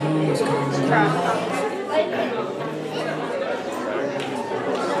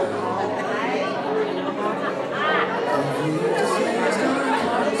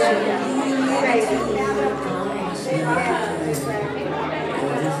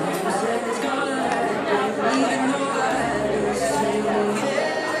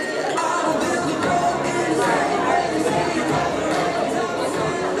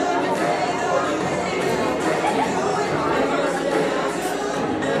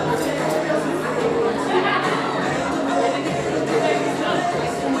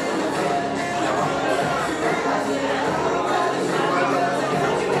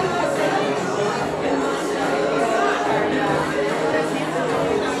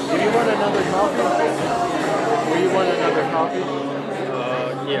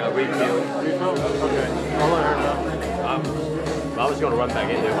Yeah, refill. Refill? Okay. I'll let her know. I was going to run back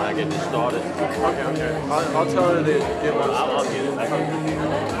in there when I get this started. Okay, okay. I'll tell her to get one. I'll get it back in.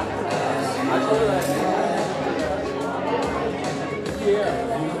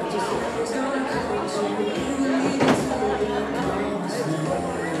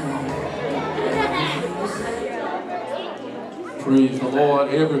 Praise the Lord,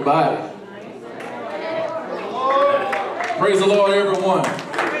 everybody. Praise the Lord, everyone.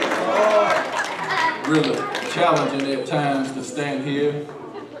 Really challenging at times to stand here.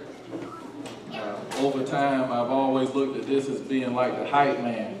 Over time, I've always looked at this as being like the hype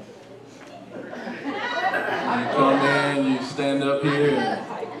man. You come in, you stand up here,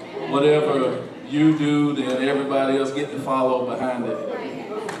 and whatever you do, then everybody else get to follow behind it.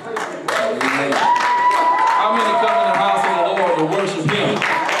 Amen. How many come in the house of the Lord to worship Him?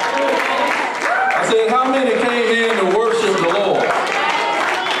 I said, how many came in to worship the Lord?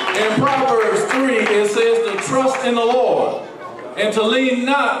 In Proverbs 3, it says to trust in the Lord and to lean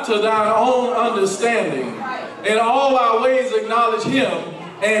not to thine own understanding. In all our ways acknowledge Him,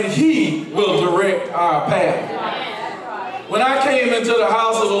 and He will direct our path. When I came into the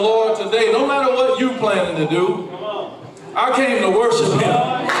house of the Lord today, no matter what you planning to do, I came to worship Him.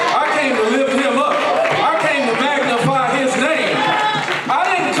 I came to lift Him up. I came to magnify His name. I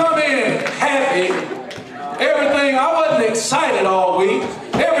didn't come in happy. Everything, I wasn't excited all week.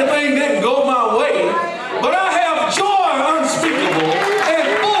 Everything didn't go my way. But I have joy unspeakable and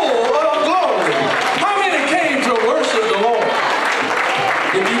full of glory. How many came to worship the Lord?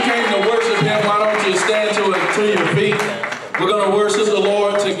 If you came to worship Him, why don't you stand to your feet? We're going to worship the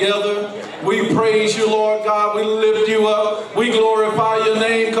Lord together. We praise you, Lord God. We lift you up. We glorify your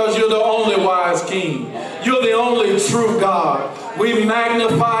name because you're the only wise King. You're the only true God. We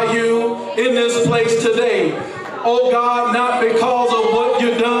magnify you in this place today. Oh God, not because of what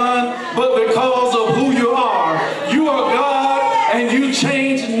you've done, but because of who you are. You are God and you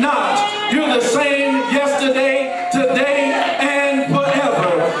change not. You're the same yesterday, today, and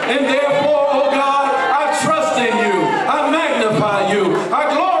forever. And therefore, oh God, I trust in you. I magnify you.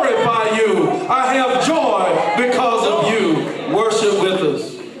 I glorify you. I have joy because of you. Worship with us.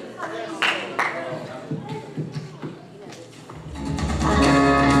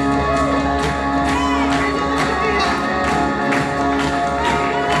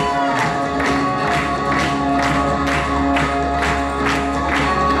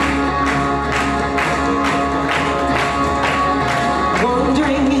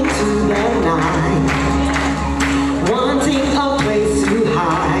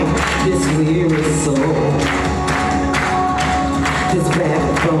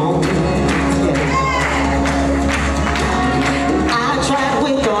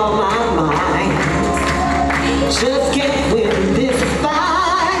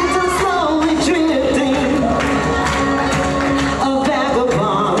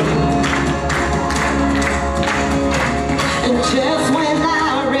 Just when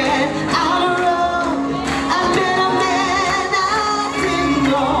I ran out of road.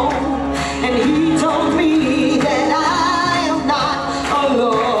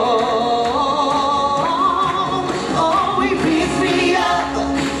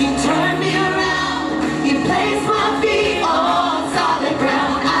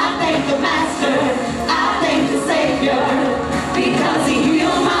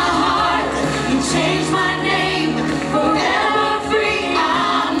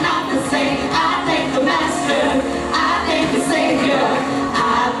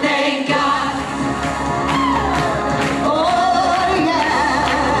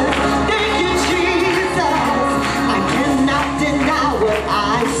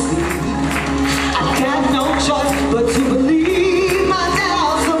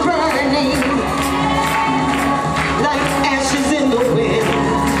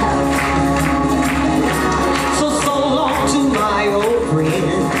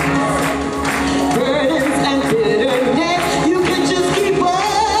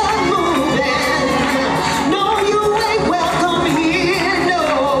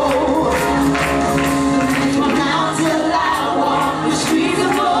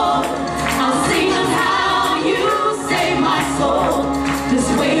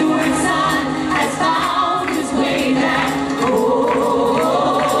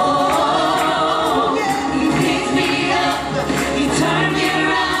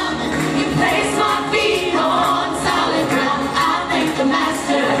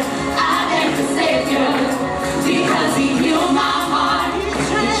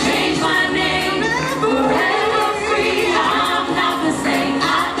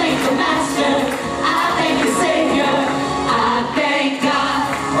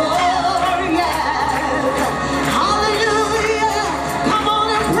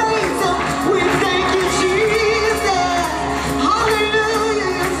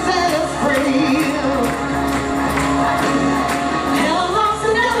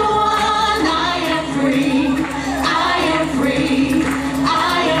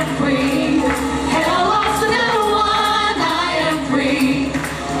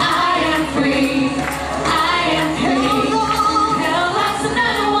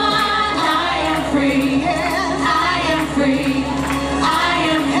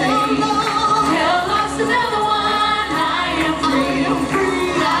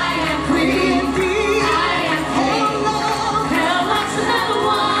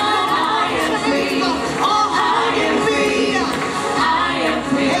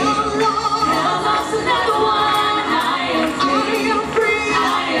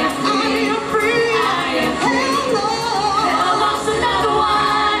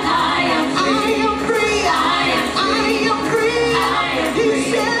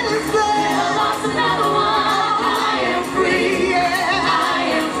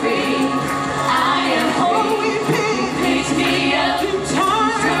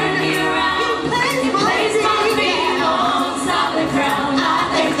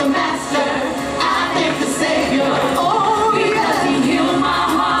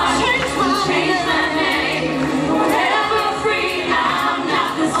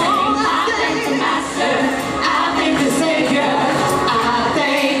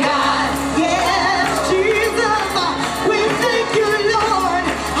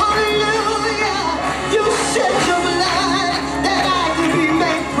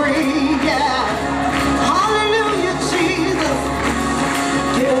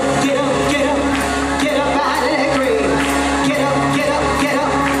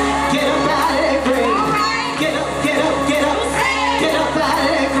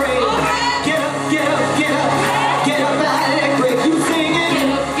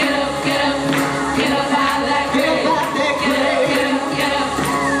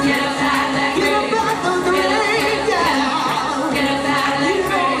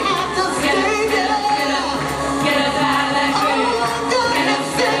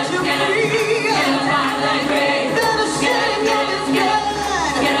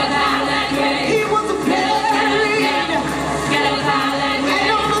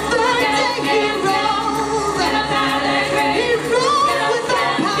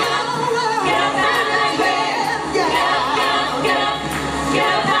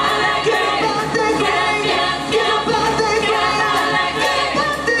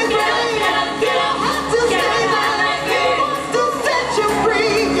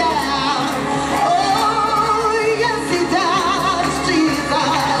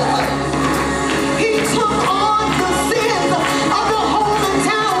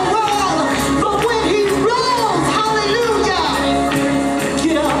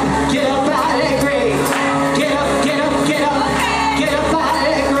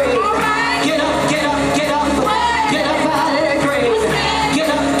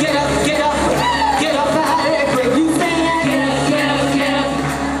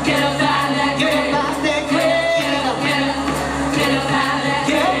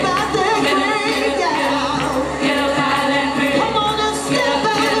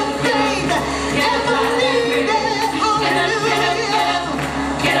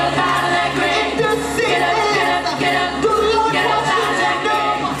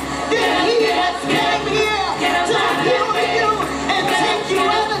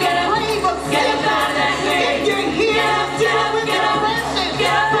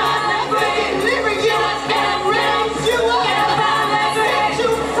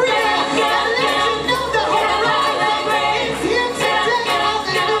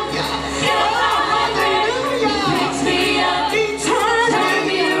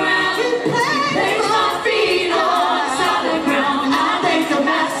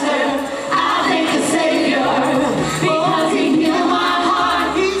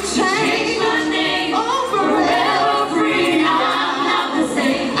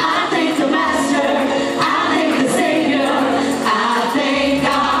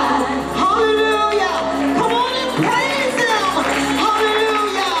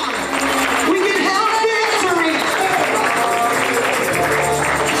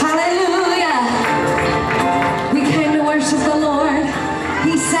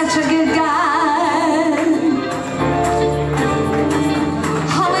 He's such a good God.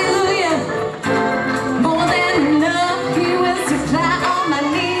 Hallelujah. More than enough, He will supply all my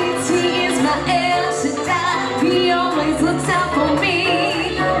needs. He is my El Shaddai. He always looks out for me.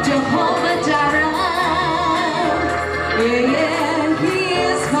 Jehovah Jireh. Yeah, yeah, He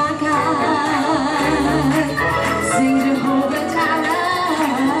is my God. Sing Jehovah Jireh.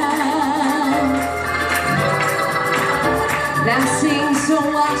 Now sing, so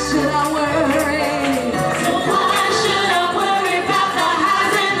why should I worry?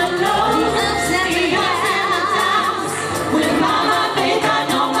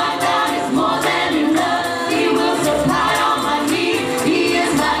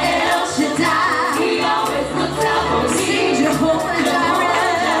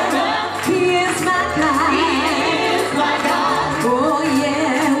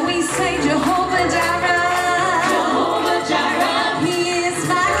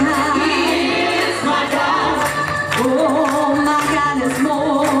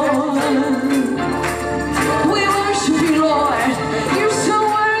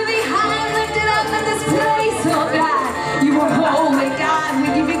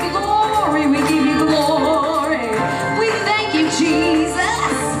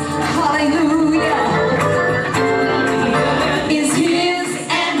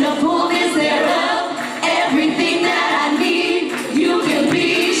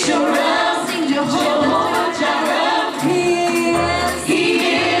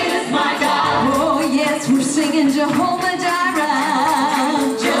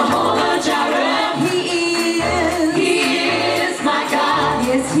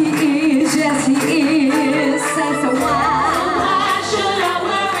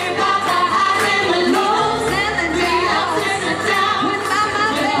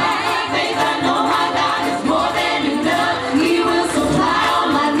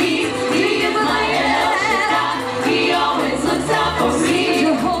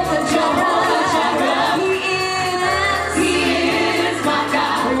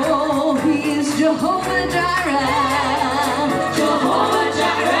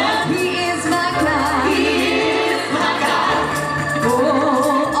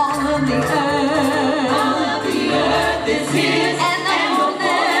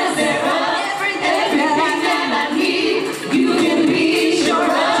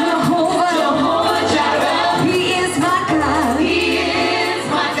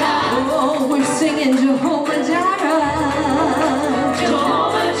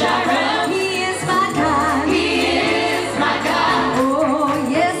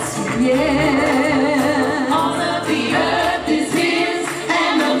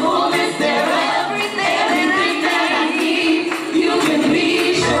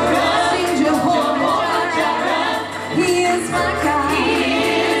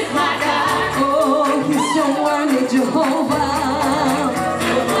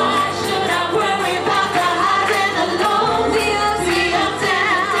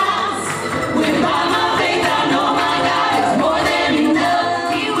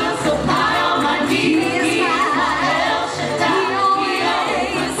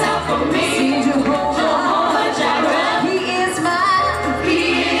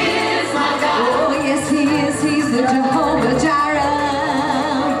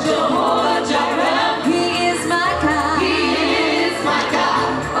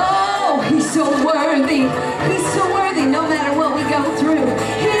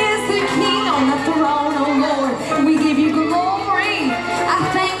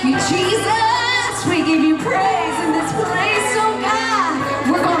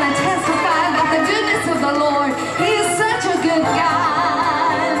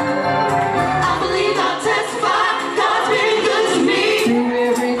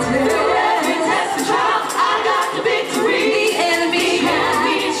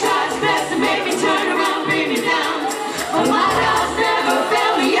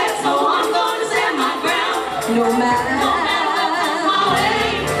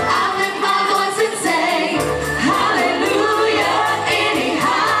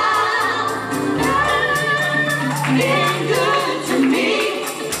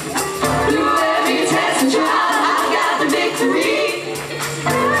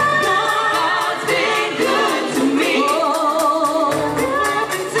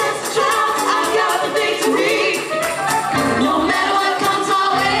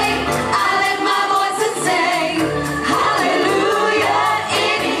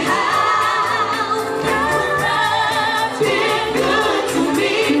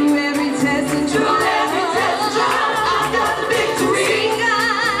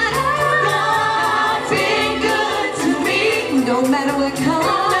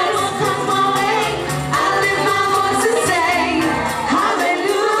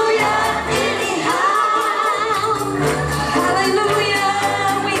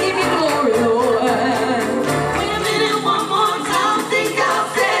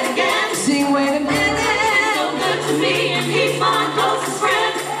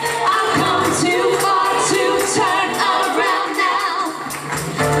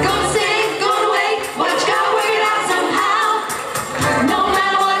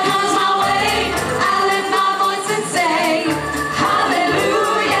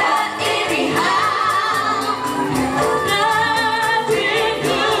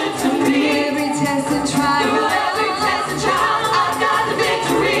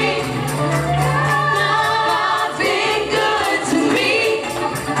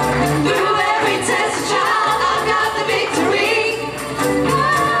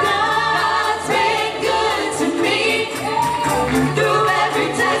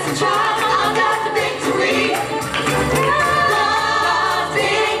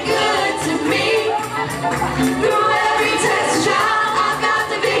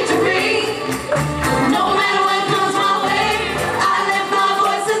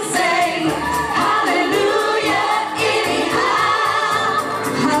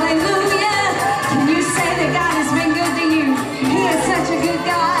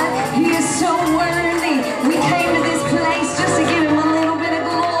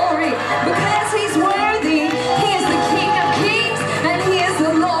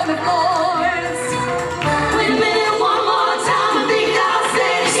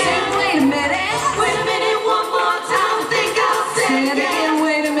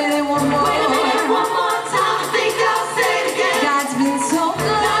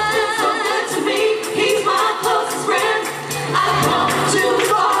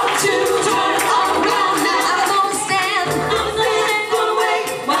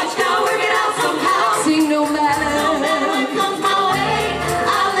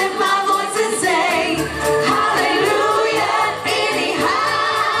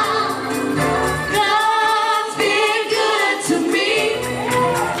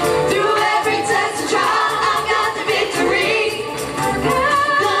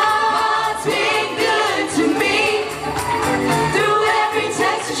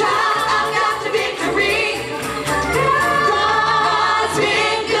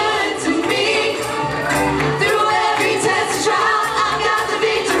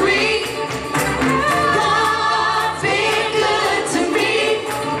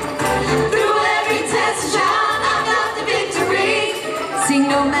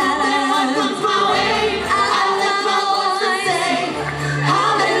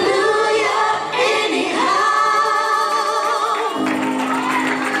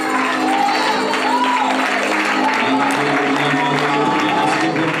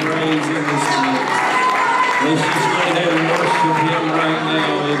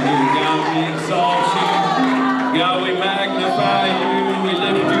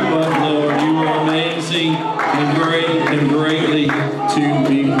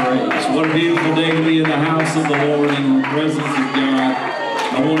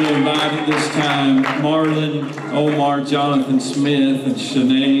 Jonathan Smith and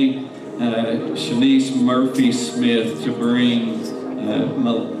Shanice Murphy Smith to bring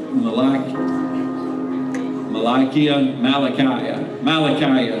Malachiah.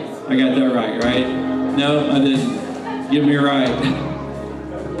 I got that right? No, I didn't. Give me right.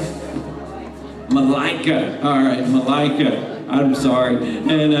 Malika. All right, Malika. I'm sorry.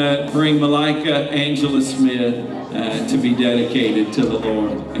 And bring Malika Angela Smith to be dedicated to the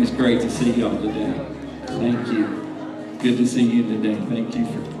Lord. And it's great to see y'all today. Thank you. Good to see you today. Thank you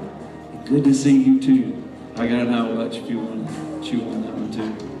for. Good to see you too. I got an Apple Watch if you want to chew on that one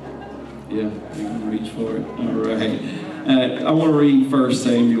too. Yeah, you can reach for it. All right. I want to read 1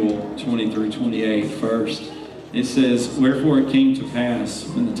 Samuel 23:28 first. It says, "Wherefore it came to pass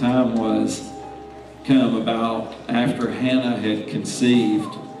when the time was come about after Hannah had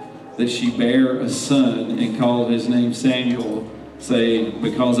conceived, that she bare a son and called his name Samuel, saying,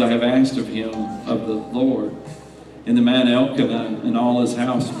 Because I have asked of him of the Lord. And the man Elkanah and all his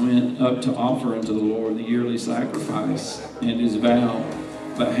house went up to offer unto the Lord the yearly sacrifice and his vow.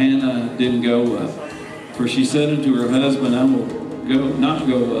 But Hannah didn't go up. For she said unto her husband, I will not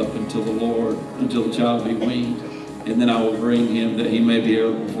go up until the Lord, until the child be weaned. And then I will bring him that he may be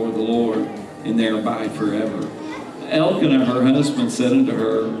ever before the Lord, and there abide forever. Elkanah, her husband, said unto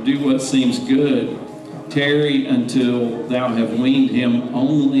her, Do what seems good. Tarry until thou have weaned him.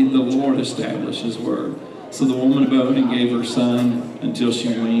 Only the Lord establish his word. So the woman abode and gave her son until she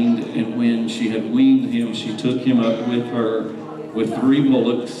weaned, and when she had weaned him, she took him up with her with 3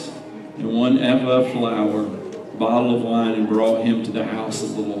 bullocks and 1 ephah of flour, a bottle of wine, and brought him to the house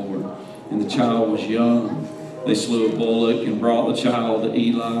of the Lord. And the child was young. They slew a bullock and brought the child to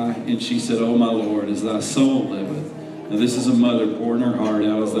Eli. And she said, O my Lord, as thy soul liveth. Now this is a mother pouring her heart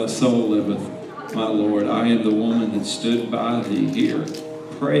out. As thy soul liveth, my Lord, I am the woman that stood by thee here,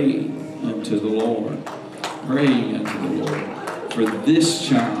 praying unto the Lord. Praying unto the Lord. For this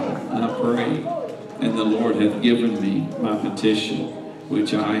child I prayed, and the Lord hath given me my petition,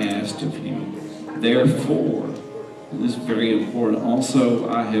 which I asked of him. Therefore, and this is very important, also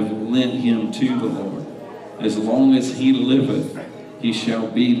I have lent him to the Lord. As long as he liveth, he shall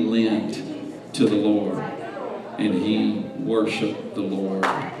be lent to the Lord. And he worshiped the Lord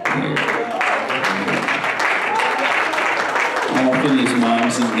there. Often as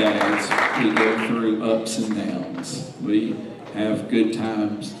moms and dads, we go through ups and downs. We have good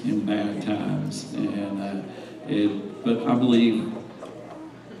times and bad times. But I believe,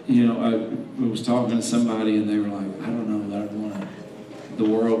 you know, I was talking to somebody and they were like, I don't know that I want to, the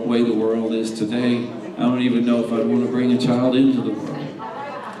way the world is today, I don't even know if I'd want to bring a child into the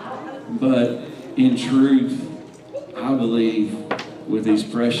world. But in truth, I believe with these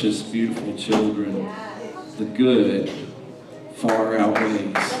precious, beautiful children, the good far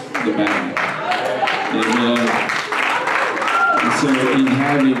outweighs the bad. And so in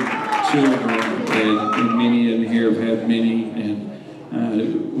having children, and many in here have had many, and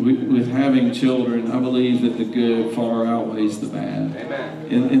with having children, I believe that the good far outweighs the bad.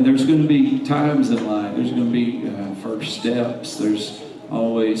 And there's going to be times in life, there's going to be first steps, there's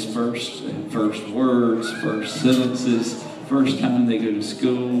always first words, first sentences, first time they go to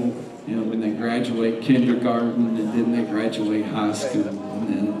school, you know, when they graduate kindergarten, and then they graduate high school, and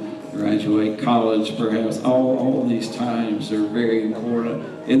then graduate college perhaps. All these times are very important.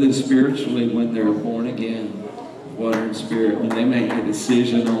 And then spiritually, when they're born again, water and spirit, when they make a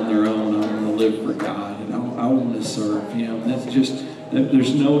decision on their own, I want to live for God, and I want to serve Him. That's just,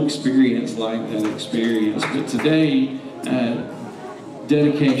 there's no experience like that experience. But today,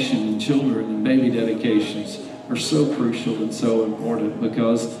 dedication and children and baby dedications are so crucial and so important,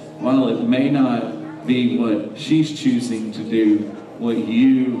 because while it may not be what she's choosing to do, what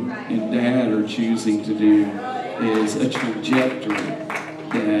you and Dad are choosing to do is a trajectory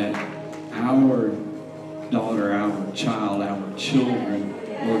that our daughter, our child, our children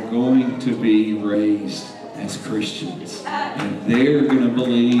are going to be raised as Christians. And they're going to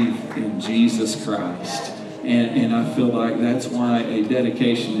believe in Jesus Christ. And I feel like that's why a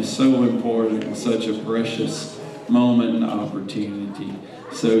dedication is so important and such a precious moment and opportunity.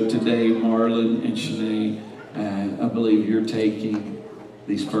 So today, Marlon and Shanae, I believe you're taking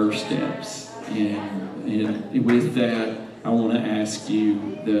these first steps. And with that, I want to ask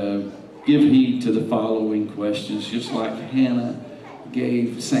you to give heed to the following questions, just like Hannah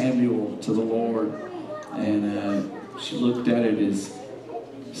gave Samuel to the Lord. And she looked at it as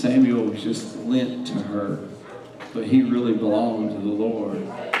Samuel was just lent to her, but he really belonged to the Lord.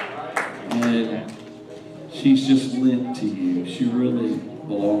 And she's just lent to you. She really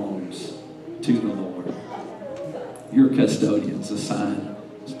belongs to the Lord. Your custodians assigned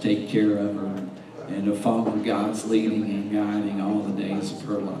to take care of her and to follow God's leading and guiding all the days of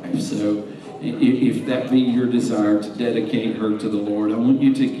her life. So if that be your desire to dedicate her to the Lord, I want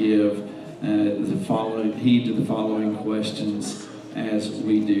you to give heed to the following questions as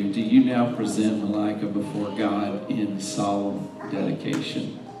we do. Do you now present Malika before God in solemn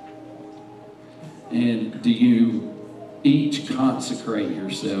dedication? And do you each consecrate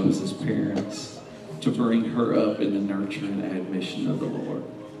yourselves as parents to bring her up in the nurture and admonition of the Lord?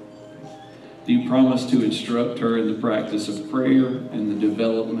 Do you promise to instruct her in the practice of prayer and the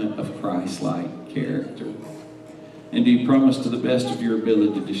development of Christ-like character? And do you promise to the best of your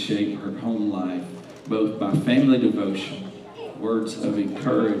ability to shape her home life, both by family devotion, words of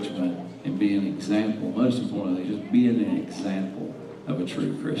encouragement, and be an example, most importantly, just being an example of a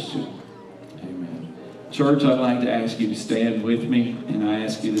true Christian? Amen. Church, I'd like to ask you to stand with me, and I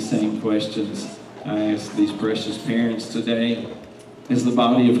ask you the same questions I ask these precious parents today. As the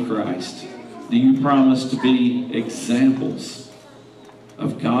body of Christ, do you promise to be examples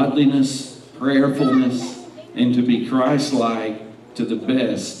of godliness, prayerfulness, and to be Christ-like to the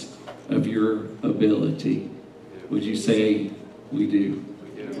best of your ability? Would you say we do?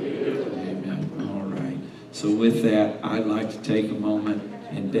 Amen. All right. So with that, I'd like to take a moment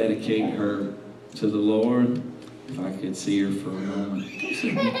and dedicate her to the Lord. If I could see her for a moment.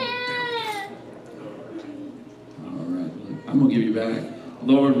 All right. I'm going to give you back.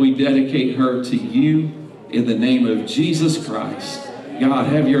 Lord, we dedicate her to you in the name of Jesus Christ. God,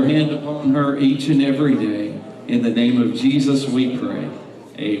 have your hand upon her each and every day. In the name of Jesus we pray.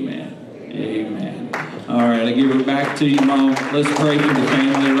 Amen. Amen. All right, I give it back to you, Mom. Let's pray for the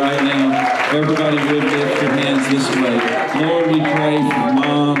family right now. Everybody would lift your hands this way. Lord, we pray for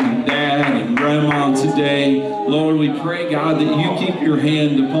Mom and Dad and Grandma today. Lord, we pray, God, that you keep your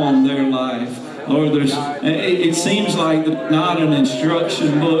hand upon their life. Lord, it seems like not an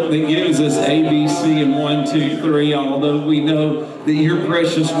instruction book that gives us A, B, C, and 1, 2, 3, although we know that your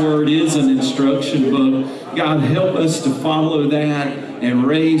precious word is an instruction book. God, help us to follow that and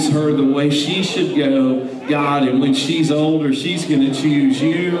raise her the way she should go, God. And when she's older, she's going to choose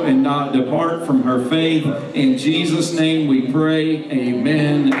you and not depart from her faith. In Jesus' name we pray.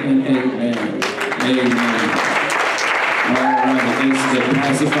 Amen and amen. Amen. All right, as the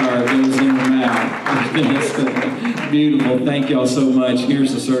pacifier goes in the mouth. Beautiful. Thank y'all so much.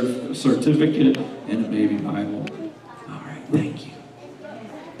 Here's a certificate and a baby Bible. All right, thank you.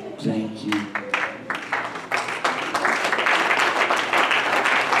 Thank you.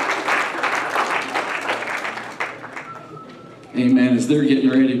 Amen. As they're getting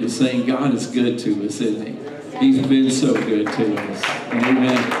ready to sing, God is good to us, isn't He? He's been so good to us.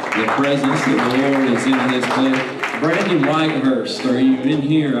 Amen. The presence of the Lord is in this place. Brandon Whitehurst, are you in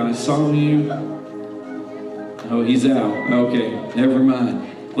here? I saw you. Oh, he's out. Okay, never mind.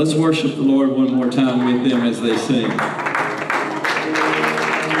 Let's worship the Lord one more time with them as they sing.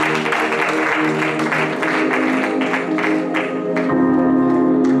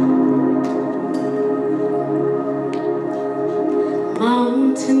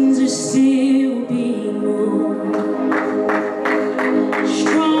 Mountains are still being moved.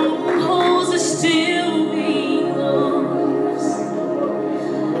 Strongholds are still being lost.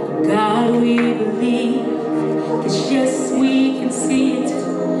 God, we believe, 'cause yes, we can see it.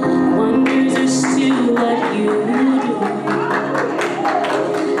 Wonders are still what you do.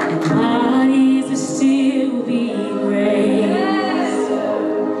 And bodies are still being raised.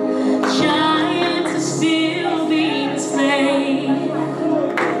 Giants are still being slain.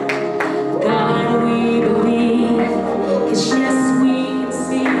 God, we believe, 'cause yes, we can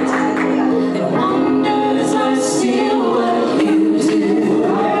see it. And wonders are still what you do.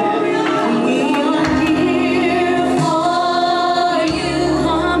 We are here for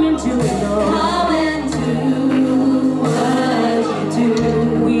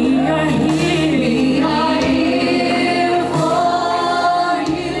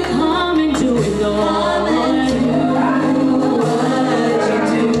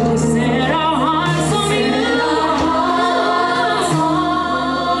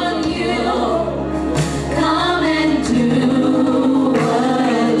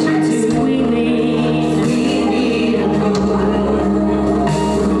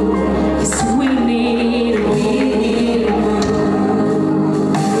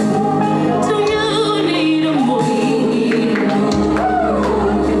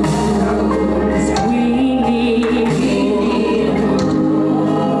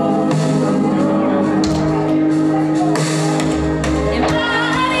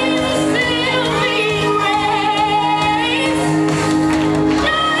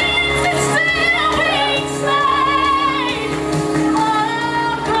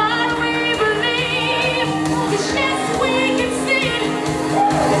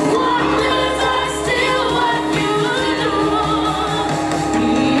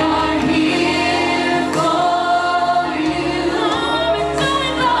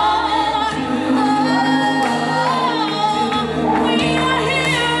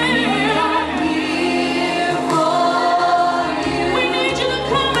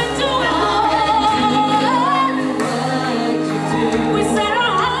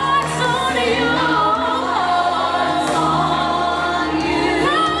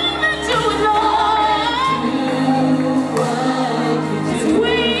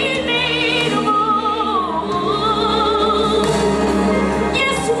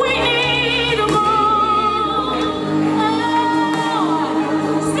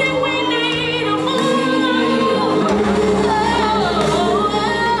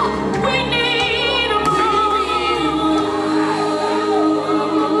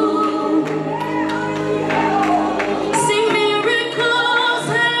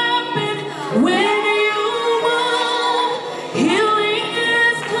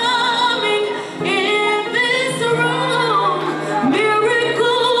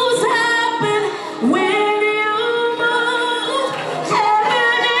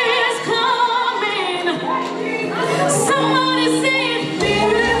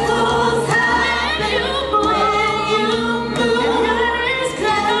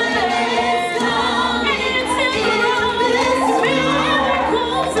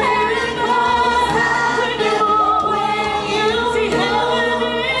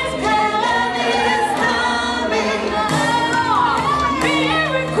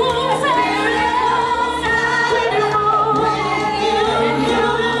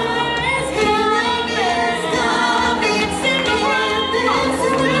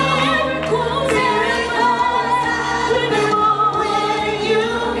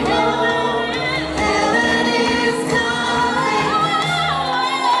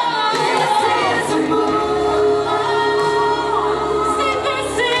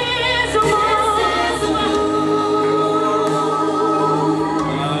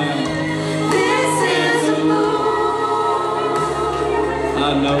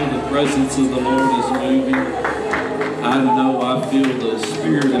presence of the Lord is moving. I know I feel the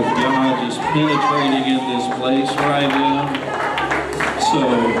Spirit of God just penetrating in this place right now. So,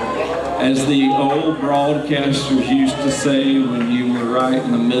 as the old broadcasters used to say when you were right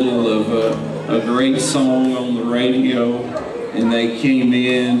in the middle of a great song on the radio and they came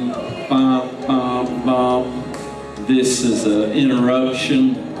in, bump, bump, bump, this is an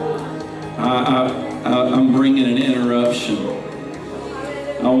interruption. I'm bringing an interruption.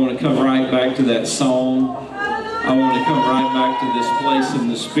 I want to come right back to that song. I want to come right back to this place in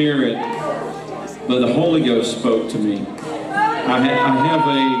the Spirit. But the Holy Ghost spoke to me. I have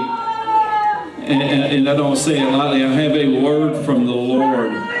and I don't say it lightly, I have a word from the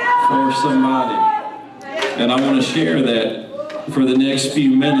Lord for somebody. And I want to share that for the next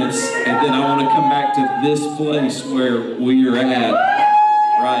few minutes. And then I want to come back to this place where we are at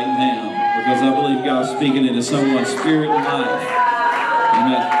right now. Because I believe God's speaking into someone's spirit and life.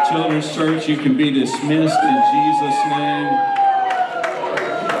 And at Children's Church, you can be dismissed in Jesus' name.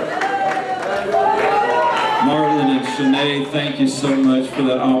 Marlon and Shanae, thank you so much for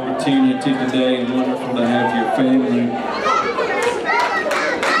that opportunity today, and wonderful to have your family.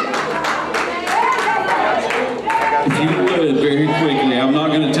 If you would, very quickly, I'm not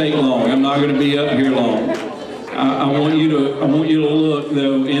going to take long. I'm not going to be up here long. I want you to look,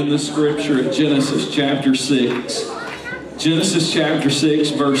 though, in the Scripture at Genesis chapter 6. Genesis chapter 6,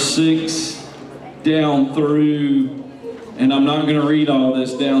 verse 6 down through, and I'm not going to read all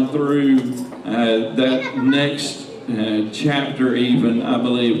this, down through that next chapter even, I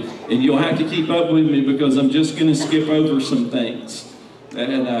believe. And you'll have to keep up with me because I'm just going to skip over some things.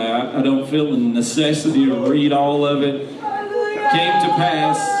 And I don't feel the necessity to read all of it. Came to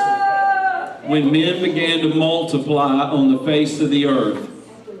pass when men began to multiply on the face of the earth,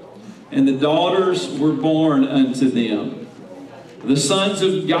 and the daughters were born unto them. The sons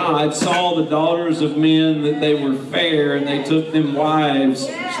of God saw the daughters of men that they were fair, and they took them wives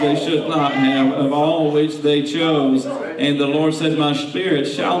which they should not have, of all which they chose. And the Lord said, My spirit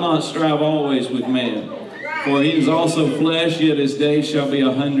shall not strive always with man, for he is also flesh, yet his days shall be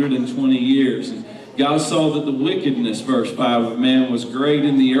 120 years. And God saw that the wickedness, verse 5, of man was great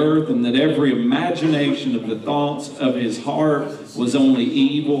in the earth, and that every imagination of the thoughts of his heart was only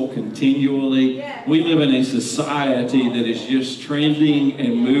evil continually. We live in a society that is just trending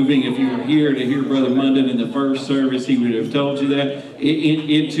and moving. If you were here to hear Brother Munden in the first service, he would have told you that,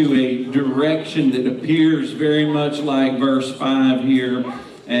 into a direction that appears very much like verse 5 here.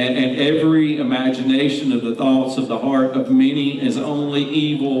 And every imagination of the thoughts of the heart of many is only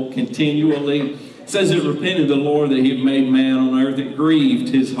evil continually. It says it repented the Lord that he had made man on earth. It grieved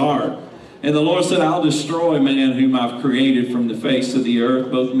his heart. And the Lord said, I'll destroy man whom I've created from the face of the earth,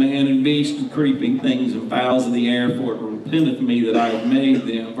 both man and beast and creeping things and fowls of the air, for it repenteth me that I have made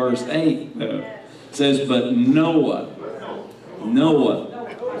them. Verse 8 though says, but Noah,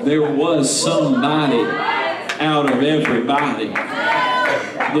 there was somebody out of everybody.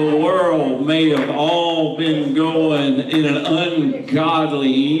 The world may have all been going in an ungodly,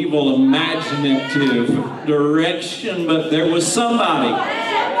 evil, imaginative direction, but there was somebody.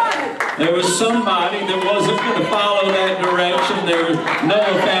 There was somebody that wasn't going to follow that direction.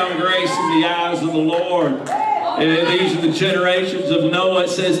 Noah found grace in the eyes of the Lord. And these are the generations of Noah. It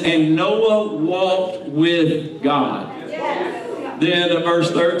says, and Noah walked with God. Then at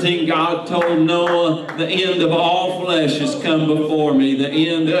verse 13, God told Noah, the end of all flesh has come before me. The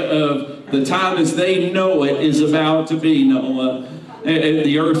end of the time as they know it is about to be, Noah. And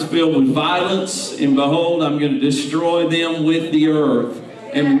the earth's filled with violence, and behold, I'm going to destroy them with the earth.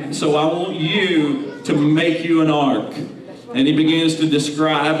 And so I want you to make you an ark. And he begins to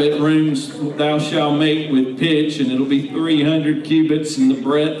describe it. Rooms thou shalt make with pitch, and it'll be 300 cubits, and the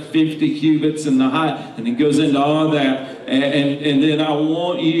breadth 50 cubits, and the height. And he goes into all that. And then I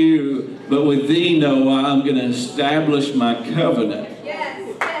want you, but with thee, Noah, I'm going to establish my covenant.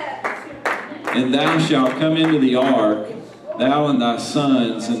 And thou shalt come into the ark, thou and thy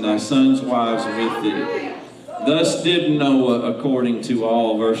sons' wives with thee. Thus did Noah according to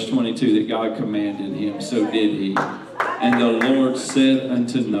all, verse 22, that God commanded him, so did he. And the Lord said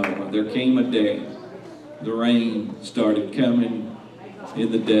unto Noah, there came a day, the rain started coming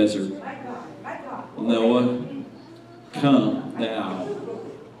in the desert. Noah, come thou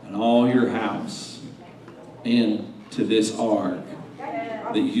and all your house into this ark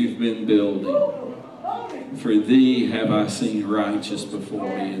that you've been building. For thee have I seen righteous before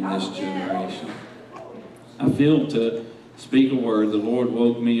me in this generation. I feel to speak a word. The Lord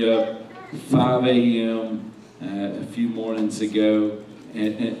woke me up 5 a.m. A few mornings ago,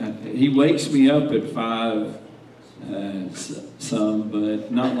 and he wakes me up at 5 some,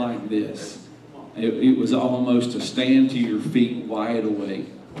 but not like this. It was almost a stand to your feet, wide awake,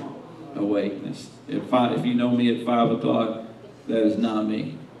 awakeness. If you know me at 5 o'clock, that is not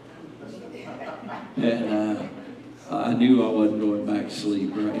me. And I knew I wasn't going back to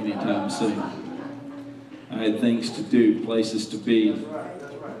sleep right anytime soon. I had things to do, places to be,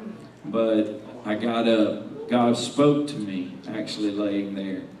 but I got up. God spoke to me, actually laying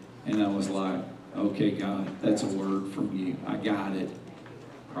there, and I was like, okay, God, that's a word from you. I got it.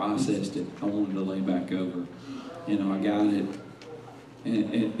 Processed it. I wanted to lay back over. You know, I got it.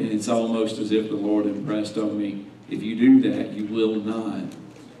 And it's almost as if the Lord impressed on me, if you do that, you will not.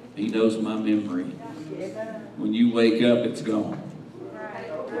 He knows my memory. When you wake up, it's gone.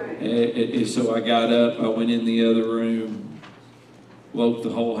 So I got up, I went in the other room, woke the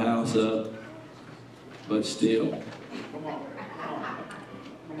whole house up, but still.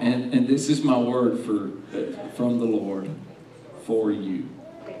 And this is my word from the Lord for you.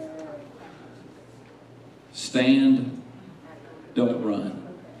 Stand, don't run.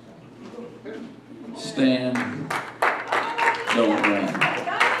 Stand, don't run.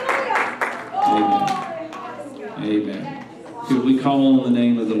 Amen. Amen. Could we call on the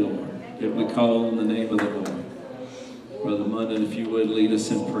name of the Lord? Could we call on the name of the Lord? Brother Munden, if you would, lead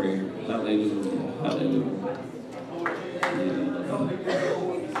us in prayer. Hallelujah. Hallelujah.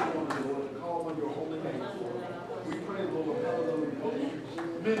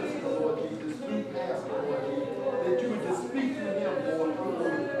 Minister, Lord Jesus, through Pastor, Lord Jesus, that you would just speak to him, Lord,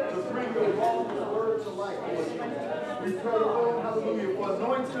 to bring your wrong word to life, Lord Jesus. We pray, Lord, hallelujah, for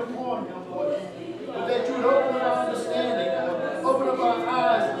anointing upon him, Lord Jesus, but that you would open our understanding, Lord, open up our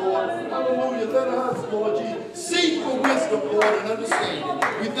eyes, Lord, hallelujah, let us, Lord Jesus, seek for wisdom, Lord, and understanding.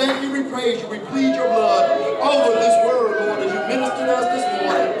 We thank you, we praise you, we plead your blood over this word, Lord, as you ministered us this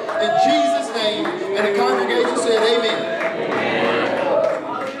morning, in Jesus' name, and the congregation said, amen.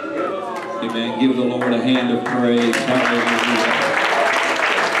 Amen. Give the Lord a hand of praise. Hallelujah.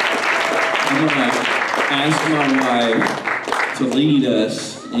 I'm going to ask my wife to lead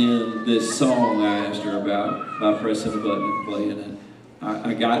us in this song I asked her about by pressing a button and playing it.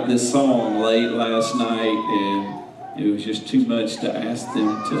 I got this song late last night, and it was just too much to ask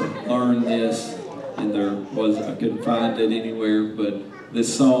them to learn this, and I couldn't find it anywhere, but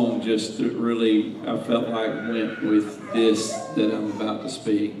this song just really, I felt like went with this that I'm about to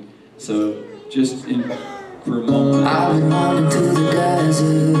speak. So, just for a moment. I've been running through the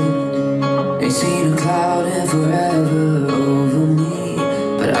desert, ain't seen a cloud in forever over me,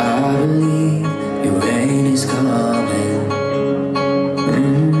 but I believe your rain is coming.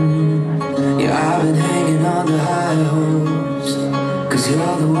 Yeah, I've been hanging on the high hopes, 'cause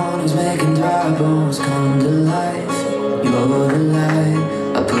you're the one who's making dry bones come to life. You're the light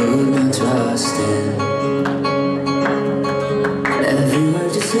I put my trust in. Every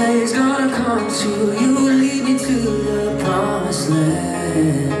word you say is gonna come true. You will lead me to the promised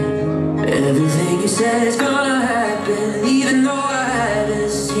land. Everything you said is gonna happen, even though I haven't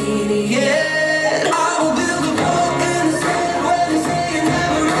seen it yet. I will build a boat in the sand where they say it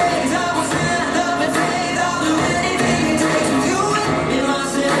never rains. I will stand up and faith. I'll do anything it takes to do it in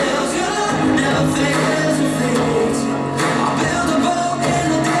myself. Your love never fails or fades. I'll build a boat in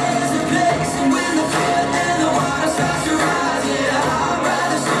the desert place, and when the flood and the water starts to rise,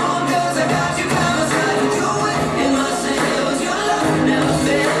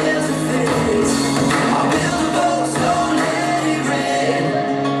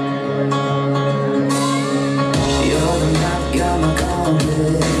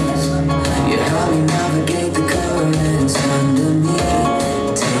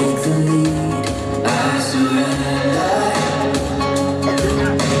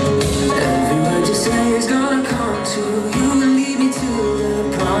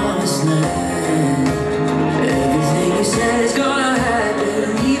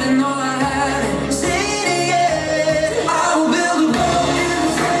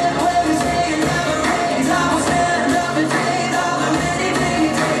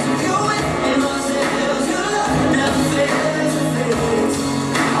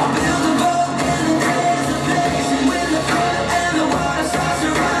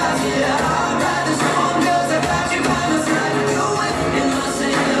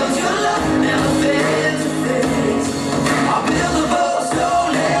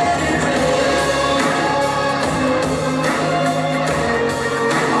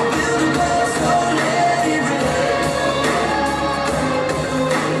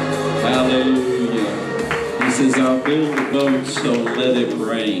 build the boat, so let it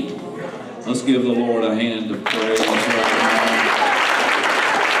rain. Let's give the Lord a hand of praise right now.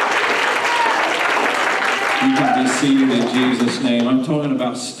 You can be seated in Jesus' name. I'm talking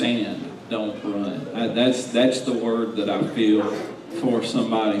about stand, don't run. That's the word that I feel for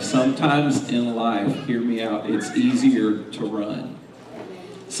somebody. Sometimes in life, hear me out, it's easier to run.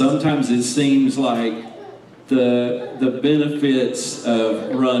 Sometimes it seems like the benefits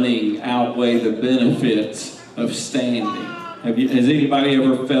of running outweigh the benefits of standing. Has anybody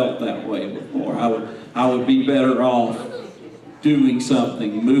ever felt that way before? I would be better off doing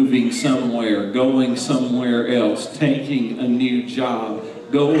something, moving somewhere, going somewhere else, taking a new job,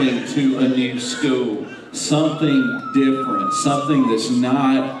 going to a new school, something different, something that's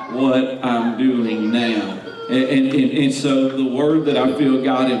not what I'm doing now. And so the word that I feel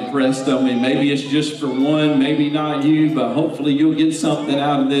God impressed on me, maybe it's just for one, maybe not you, but hopefully you'll get something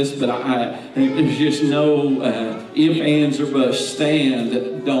out of this. But there's just no if, ands, or buts.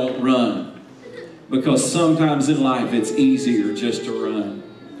 Stand, don't run. Because sometimes in life it's easier just to run.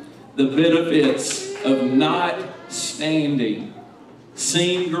 The benefits of not standing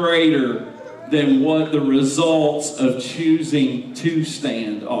seem greater than what the results of choosing to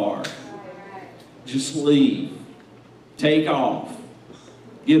stand are. Just leave. Take off.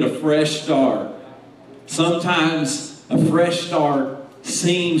 Get a fresh start. Sometimes a fresh start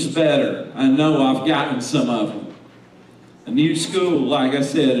seems better. I know I've gotten some of them. A new school, like I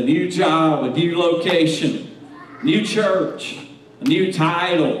said, a new job, a new location, new church, a new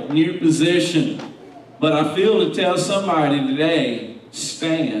title, a new position. But I feel to tell somebody today,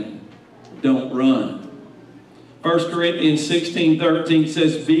 stand, don't run. 1 Corinthians 16:13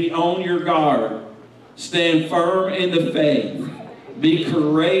 says, be on your guard, stand firm in the faith, be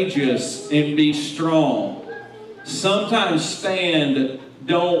courageous and be strong. Sometimes stand,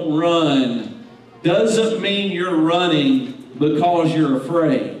 don't run doesn't mean you're running because you're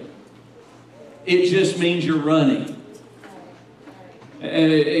afraid. It just means you're running.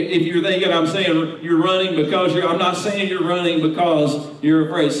 And if you're thinking I'm saying you're running because I'm not saying you're running because you're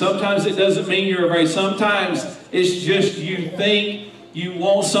afraid. Sometimes it doesn't mean you're afraid. Sometimes it's just you think you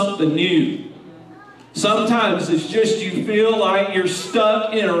want something new. Sometimes it's just you feel like you're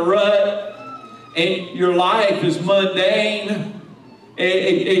stuck in a rut and your life is mundane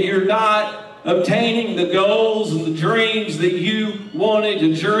and you're not obtaining the goals and the dreams that you wanted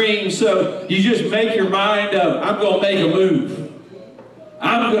to dream. So you just make your mind up. I'm going to make a move.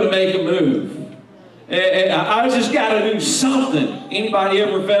 I'm going to make a move. And I just got to do something. Anybody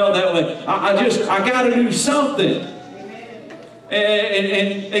ever felt that way? I got to do something.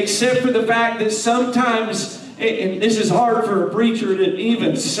 And except for the fact that sometimes, and this is hard for a preacher to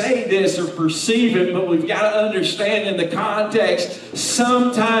even say this or perceive it, but we've got to understand in the context,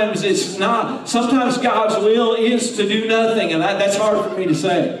 sometimes it's not. Sometimes God's will is to do nothing, and that's hard for me to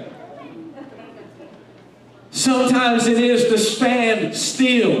say. Sometimes it is to stand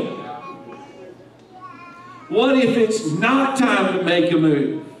still. What if it's not time to make a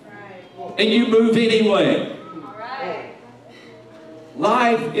move, and you move anyway?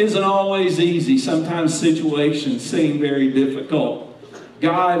 Life isn't always easy. Sometimes situations seem very difficult.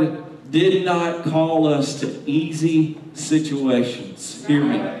 God did not call us to easy situations. Hear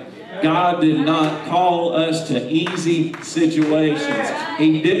me. God did not call us to easy situations.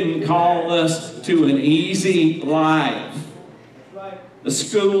 He didn't call us to an easy life. The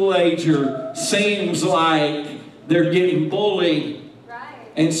school ager seems like they're getting bullied.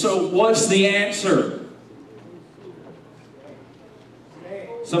 And so what's the answer?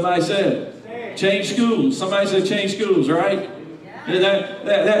 Somebody said, change schools. Somebody said, change schools, right?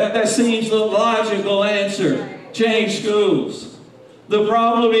 That seems the logical answer. Change schools. The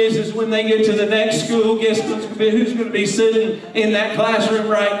problem is when they get to the next school, guess who's going to be sitting in that classroom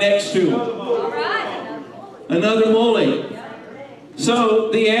right next to them? Another bully.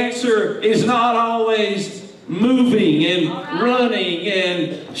 So the answer is not always moving and running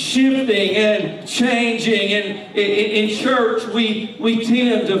and shifting and changing. And in church, we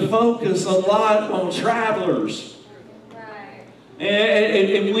tend to focus a lot on travelers.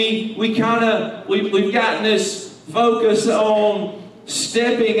 And we've gotten this focus on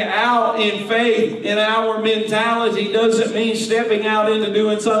stepping out in faith. In our mentality doesn't mean stepping out into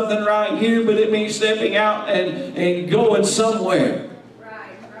doing something right here, but it means stepping out and going somewhere.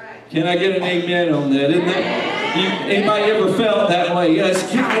 Can I get an amen on that? Isn't that? Anybody ever felt that way? It's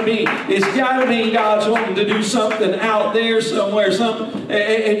got to be God's wanting to do something out there somewhere.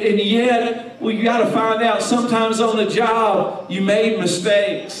 And yet we got to find out sometimes on the job you made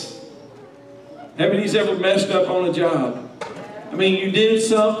mistakes. Anybody's ever messed up on a job? I mean, you did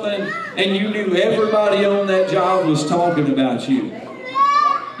something and you knew everybody on that job was talking about you.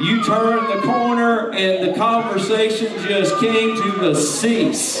 You turned the corner and the conversation just came to a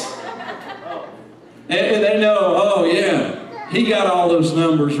cease. And they know, oh yeah, he got all those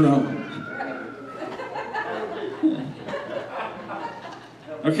numbers wrong.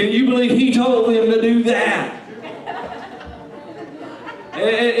 Or can you believe he told them to do that?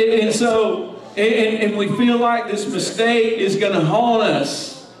 And so, and we feel like this mistake is going to haunt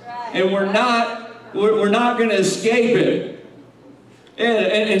us, and we're not going to escape it.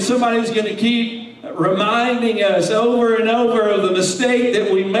 And somebody's going to keep reminding us over and over of the mistake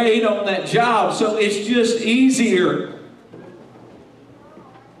that we made on that job. So it's just easier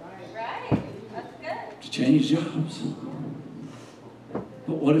to change jobs.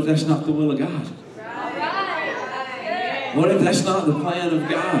 But what if that's not the will of God? What if that's not the plan of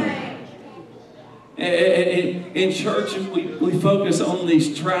God? In church, we focus on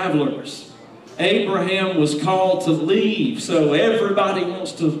these travelers. Abraham was called to leave, so everybody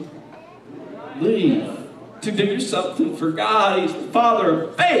wants to leave to do something for God. He's the father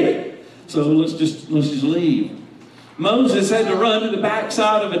of faith, so let's just leave. Moses had to run to the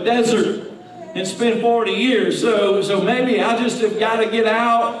backside of a desert and spend 40 years. So maybe I just have got to get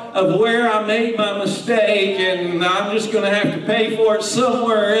out of where I made my mistake, and I'm just going to have to pay for it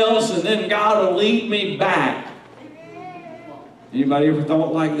somewhere else, and then God will lead me back. Anybody ever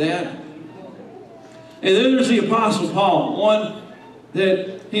thought like that? And then there's the Apostle Paul, one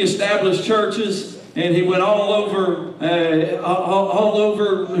that he established churches, and he went all over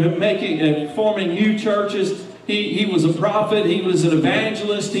forming new churches. He was a prophet, he was an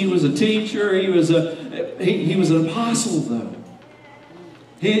evangelist, he was a teacher, he was an apostle though.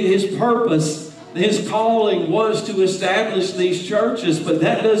 His purpose, his calling was to establish these churches, but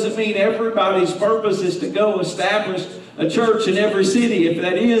that doesn't mean everybody's purpose is to go establish a church in every city. If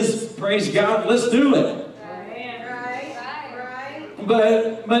that is, praise God, let's do it.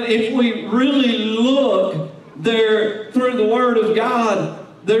 But if we really look there through the Word of God,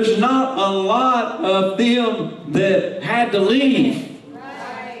 there's not a lot of them that had to leave.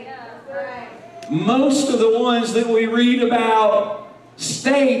 Most of the ones that we read about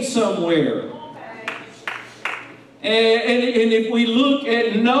stayed somewhere. And if we look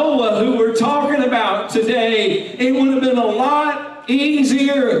at Noah, who we're talking about today, it would have been a lot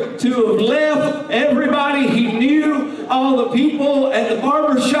easier to have left everybody he knew, all the people at the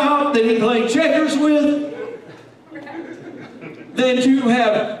barber shop that he played checkers with, than to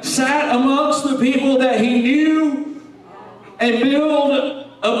have sat amongst the people that he knew and build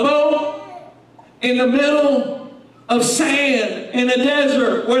a boat in the middle of sand in a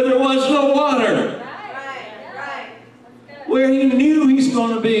desert where there was no water. Where he knew he's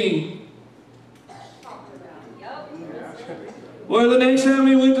going to be. Where the next time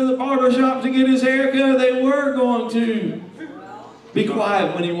he went to the barber shop to get his haircut, they were going to be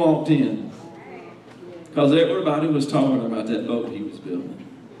quiet when he walked in. Because everybody was talking about that boat he was building.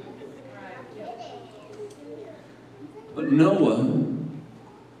 But Noah,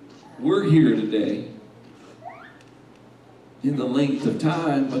 we're here today in the length of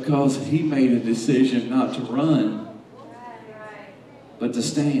time because he made a decision not to run, but to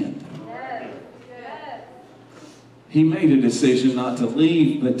stand. He made a decision not to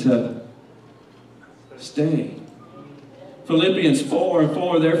leave, but to stay. Philippians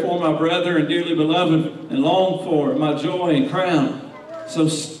 4:4, therefore, my brother and dearly beloved, and long for my joy and crown. So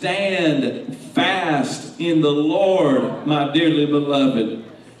stand fast in the Lord, my dearly beloved.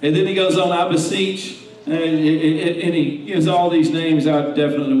 And then he goes on, I beseech, and he gives all these names I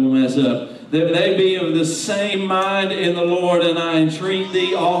definitely will mess up, that they be of the same mind in the Lord, and I entreat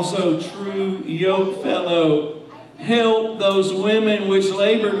thee also, true yoke fellow, help those women which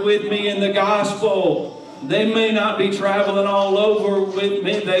labored with me in the gospel. They may not be traveling all over with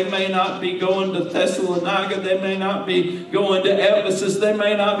me. They may not be going to Thessalonica. They may not be going to Ephesus. They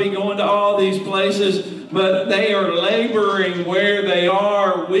may not be going to all these places. But they are laboring where they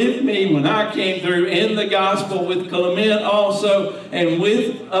are with me when I came through in the gospel, with Clement also, and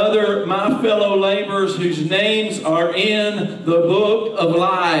with other my fellow laborers whose names are in the book of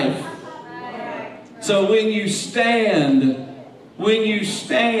life. So when you stand,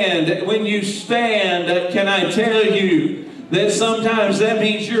 can I tell you that sometimes that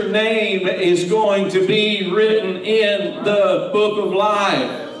means your name is going to be written in the book of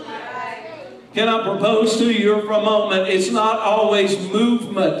life? Can I propose to you for a moment? It's not always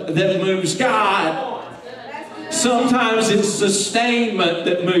movement that moves God. Sometimes it's sustainment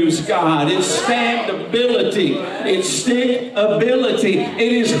that moves God. It's standability. It's stickability.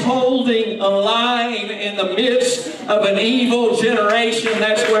 It is holding a line in the midst of an evil generation.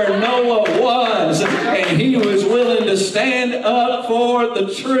 That's where Noah was. And he was willing to stand up for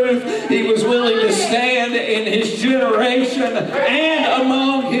the truth. He was willing to stand in his generation and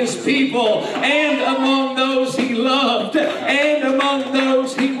among his people and among those he loved and among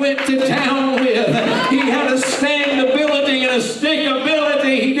those he went to town with. He had a standability and a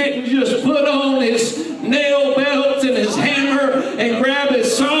stickability. He didn't just put on his nail belt and his hammer and grab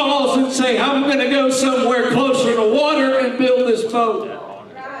his saws and say, I'm going to go somewhere closer to water and build this boat.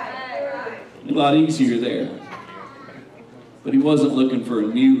 A lot easier there. But he wasn't looking for a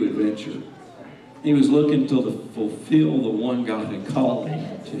new adventure. He was looking to fulfill the one God had called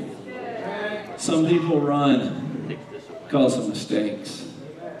him to. Some people run because of mistakes.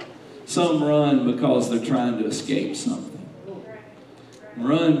 Some run because they're trying to escape something.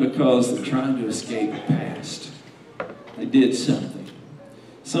 Run because they're trying to escape the past. They did something.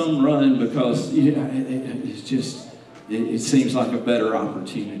 Some run because it's just, it seems like a better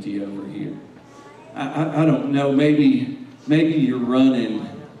opportunity over here. I don't know, maybe you're running.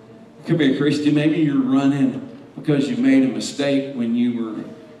 Come here, Christy. Maybe you're running because you made a mistake when you were,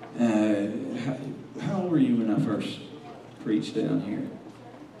 how old were you when I first preached down here?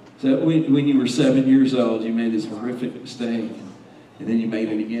 So when you were 7 years old, you made this horrific mistake, and then you made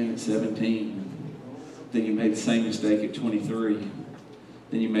it again at 17. Then you made the same mistake at 23.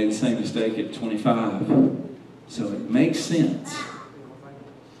 Then you made the same mistake at 25. So it makes sense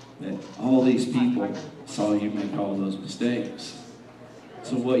that all these people saw you make all those mistakes.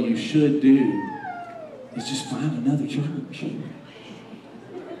 So what you should do is just find another church.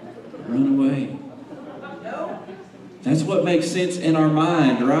 Run away. That's what makes sense in our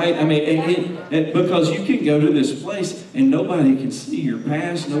mind, right? I mean, because you can go to this place and nobody can see your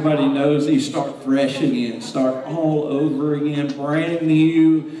past. Nobody knows. You start fresh again, start all over again, brand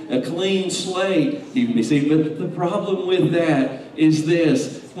new, a clean slate. You can see, but the problem with that is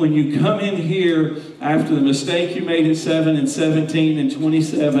this. When you come in here after the mistake you made at 7 and 17 and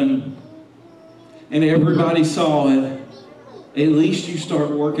 27, and everybody saw it, at least you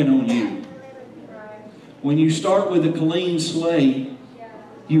start working on you. When you start with a clean slate,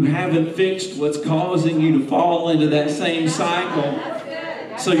 you haven't fixed what's causing you to fall into that same cycle.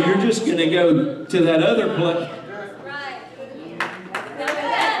 So you're just going to go to that other place.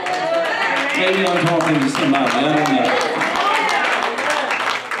 Maybe I'm talking to somebody. I don't know.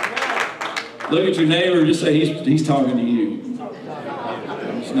 Look at your neighbor and just say, he's talking to you.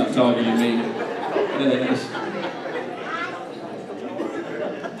 He's not talking to me.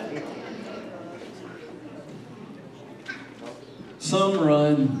 Some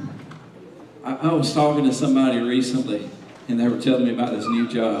run. I was talking to somebody recently, and they were telling me about this new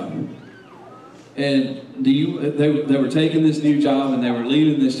job. And they were taking this new job, and they were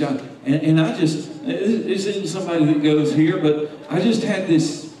leaving this job. And I just, this isn't somebody that goes here, but I just had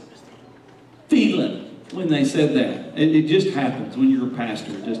this feeling when they said that. It just happens when you're a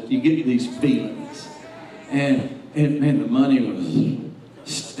pastor. You get these feelings. And man, the money was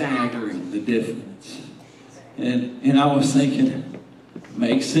staggering, the difference. And I was thinking,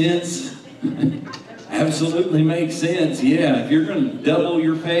 makes sense. Absolutely makes sense. Yeah, if you're going to double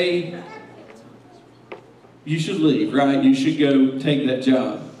your pay, you should leave, right? You should go take that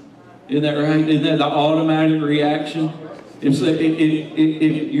job. Isn't that right? Isn't that the automatic reaction? If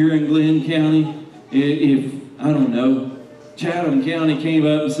you're in Glenn County, if, I don't know, Chatham County came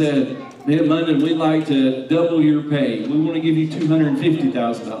up and said, man, London, we'd like to double your pay. We want to give you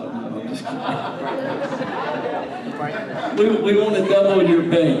 $250,000. No, I'm just kidding. We want to double your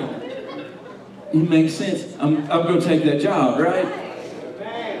pay. It makes sense. I'm going to take that job, right?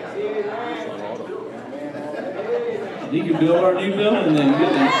 You can build our new building then.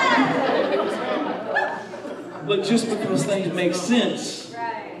 But just because things make sense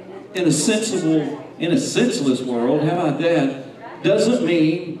in a senseless world, how about that, doesn't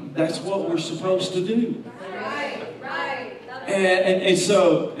mean that's what we're supposed to do. And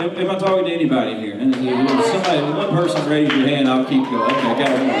so, am I talking to anybody here? And somebody, one person raise your hand, I'll keep going. Okay,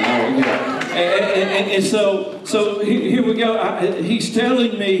 got one. And so here we go. He's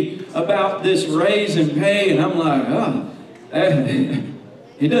telling me about this raise in pay, and I'm like, oh,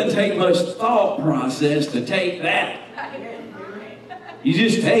 it doesn't take much thought process to take that. You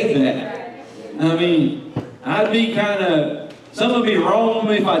just take that. I mean, I'd be kind of, some would be wrong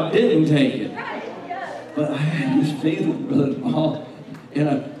with me if I didn't take it. But I had this feeling, Brother Paul, and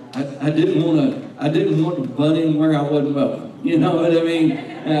I didn't want to butt in where I wasn't welcome. You know what I mean?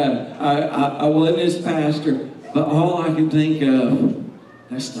 I wasn't his pastor, But all I can think of,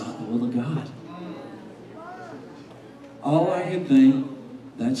 that's not the will of God. All I can think,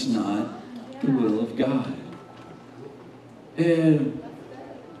 that's not the will of God. And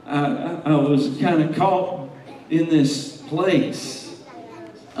I was kind of caught in this place,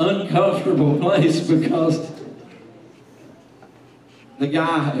 uncomfortable place, because the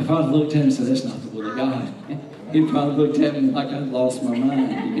guy, if I looked at him and said, that's not the will of God, he probably looked at me like I'd lost my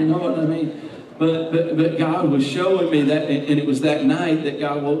mind. You know what I mean? But God was showing me that, and it was that night that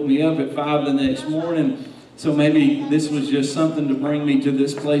God woke me up at 5 the next morning. So maybe this was just something to bring me to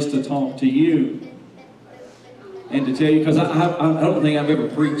this place to talk to you. And to tell you, because I don't think I've ever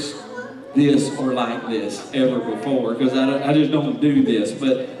preached this or like this ever before, because I just don't do this.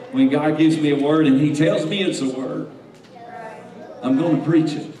 But when God gives me a word and He tells me it's a word, I'm going to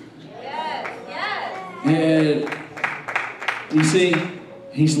preach it. And you see,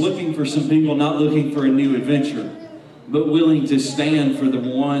 He's looking for some people, not looking for a new adventure, but willing to stand for the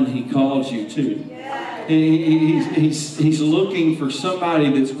one He calls you to. He's looking for somebody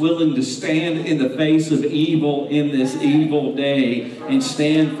that's willing to stand in the face of evil in this evil day and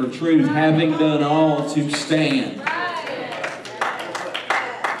stand for truth, having done all to stand.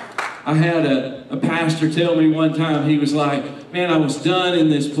 I had a pastor tell me one time, he was like, man, I was done in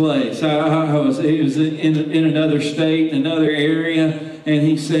this place. He was in another state, another area. And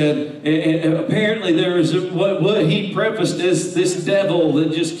he said, apparently there was what he prefaced as this devil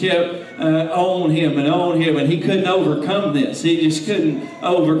that just kept on him, and he couldn't overcome this. He just couldn't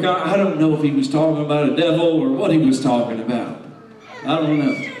overcome. I don't know if he was talking about a devil or what he was talking about. I don't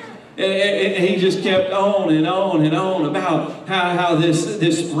know. And he just kept on and on and on about how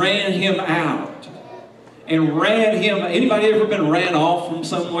this ran him out. And ran him. Anybody ever been ran off from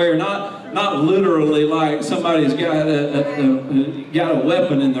somewhere? Not literally like somebody's got a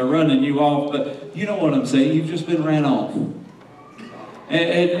weapon and they're running you off, but you know what I'm saying. You've just been ran off.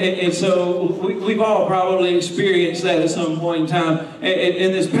 And so we've all probably experienced that at some point in time.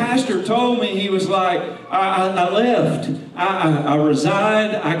 And this pastor told me, he was like, I left. I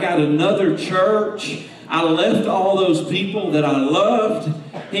resigned. I got another church. I left all those people that I loved.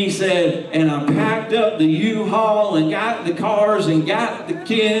 He said, and I packed up the U-Haul and got the cars and got the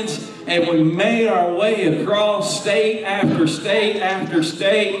kids, and we made our way across state after state after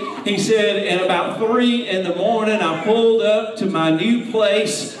state. He said, and about 3 in the morning, I pulled up to my new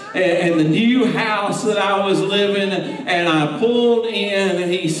place and the new house that I was living, and I pulled in,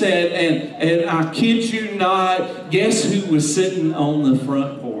 and he said, and I kid you not, guess who was sitting on the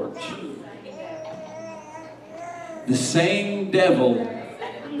front porch? The same devil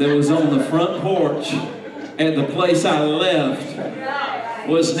that was on the front porch at the place I left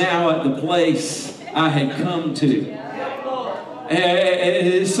was now at the place I had come to.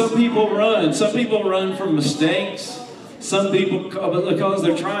 And some people run. Some people run from mistakes. Some people because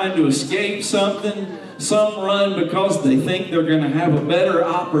they're trying to escape something. Some run because they think they're going to have a better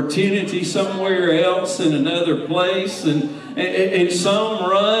opportunity somewhere else in another place. And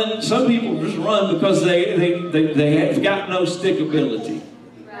some people just run because they have got no stickability.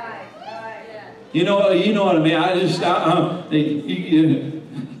 You know what I mean?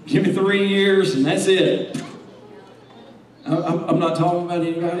 Give me 3 years and that's it. I'm not talking about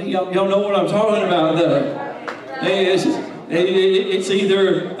anybody. Y'all know what I'm talking about, though. It's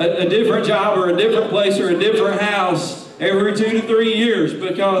either a different job or a different place or a different house every 2 to 3 years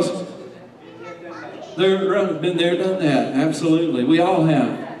because they've been there, done that. Absolutely. We all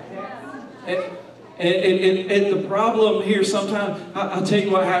have. And the problem here sometimes, I'll tell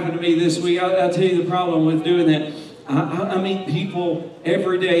you what happened to me this week. I'll tell you the problem with doing that. I meet people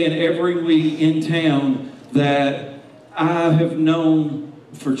every day and every week in town that I have known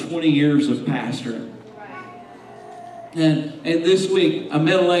for 20 years of pastoring. And this week, I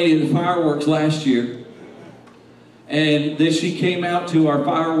met a lady at the fireworks last year. And then she came out to our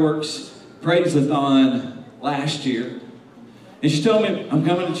fireworks praise-a-thon last year. And she told me, I'm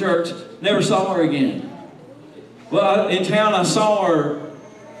coming to church. Never saw her again. Well, in town, I saw her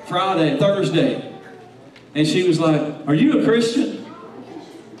Thursday. And she was like, are you a Christian?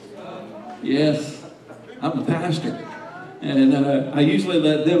 Yes, I'm a pastor. And I usually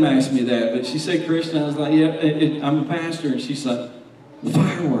let them ask me that. But she said Christian. I was like, yeah, I'm a pastor. And she's like,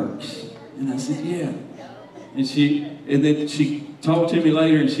 fireworks. And I said, yeah. And then she talked to me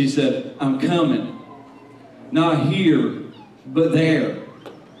later and she said, I'm coming. Not here, but there.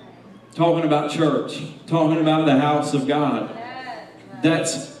 Talking about church. Talking about the house of God.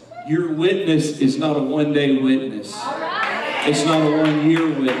 Your witness is not a one-day witness. It's not a one-year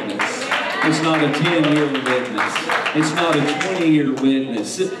witness. It's not a 10-year witness. It's not a 20-year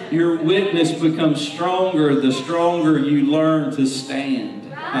witness. Your witness becomes stronger the stronger you learn to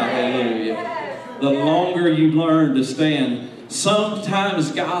stand. Hallelujah. The longer you learn to stand.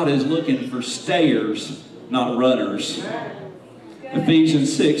 Sometimes God is looking for stayers, not runners.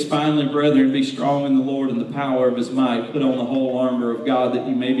 Ephesians 6, finally, brethren, be strong in the Lord and the power of His might. Put on the whole armor of God that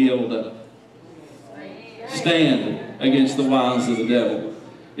you may be able to stand against the wiles of the devil.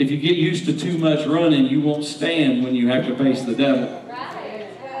 If you get used to too much running, you won't stand when you have to face the devil.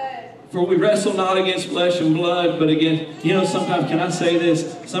 For we wrestle not against flesh and blood, but against, sometimes, can I say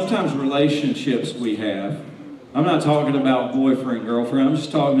this? Sometimes relationships we have, I'm not talking about boyfriend, girlfriend, I'm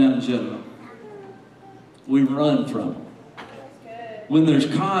just talking about in general. We run from them. When there's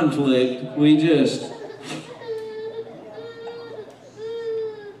conflict, we just...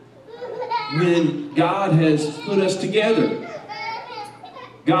 When God has put us together,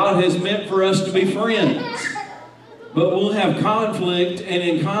 God has meant for us to be friends. But we'll have conflict, and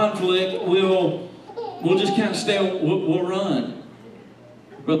in conflict, we'll just kind of stay, we'll run.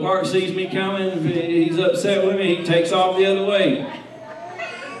 But Mark sees me coming, he's upset with me, he takes off the other way.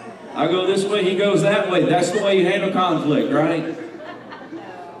 I go this way, he goes that way. That's the way you handle conflict, right?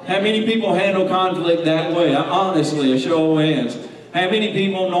 How many people handle conflict that way? Honestly, a show of hands. How many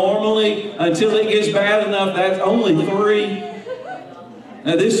people normally, until it gets bad enough, that's only 3.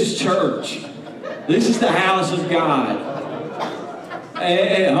 Now this is church. This is the house of God.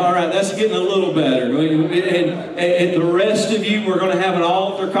 All right, that's getting a little better. And the rest of you, we're going to have an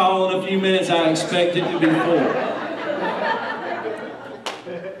altar call in a few minutes. I expect it to be full.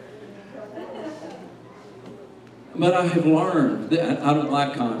 But I have learned that I don't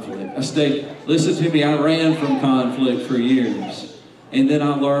like conflict. Listen to me, I ran from conflict for years. And then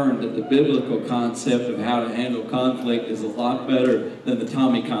I learned that the biblical concept of how to handle conflict is a lot better than the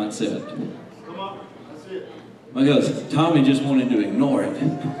Tommy concept. Come on, that's it. Because Tommy just wanted to ignore it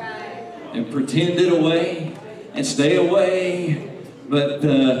and pretend it away and stay away. But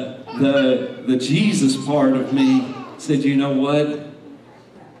the Jesus part of me said, you know what?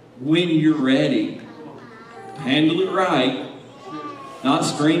 When you're ready, handle it right. Not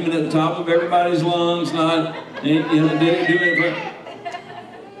screaming at the top of everybody's lungs, not doing it.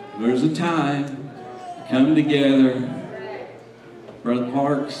 There's a time to come together. Brother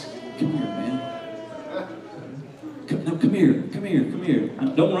Parks, come here, man. Come here.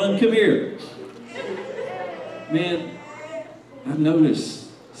 Don't run, come here. Man, I've noticed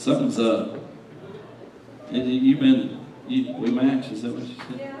something's up. We match, is that what you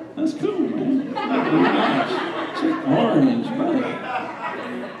said? Yeah. That's cool, man. We match. It's orange, brother.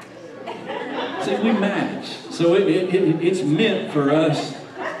 See, we match. So it's meant for us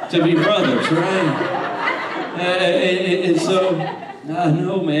to be brothers, right? And so, I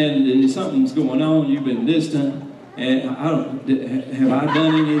know, man, something's going on. You've been distant. And have I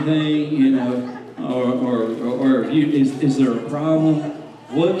done anything, or is there a problem?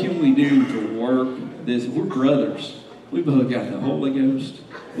 What can we do to work this? We're brothers. We both got the Holy Ghost.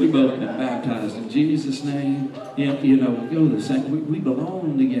 We both been baptized in Jesus' name. We go the same. We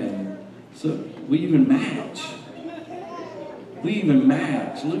belong together. So we even match.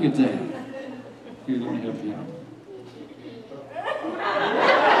 Look at that. Here, let me help you out.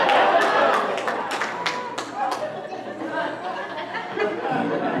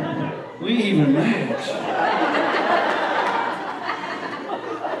 We even match.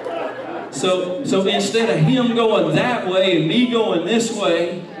 So instead of him going that way and me going this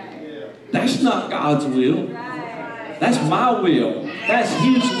way, that's not God's will. That's my will. That's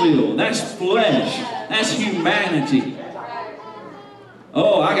his will. That's flesh. That's humanity.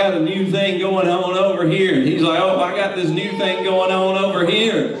 Oh, I got a new thing going on over here. And he's like, oh, I got this new thing going on over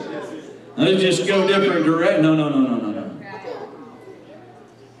here. Let's just go different direction. No.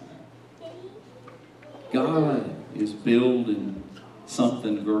 God is building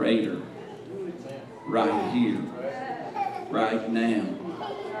something greater right here, right now.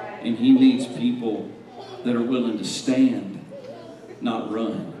 And he needs people that are willing to stand, not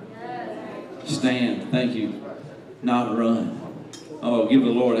run. Stand, thank you, not run. Oh, give the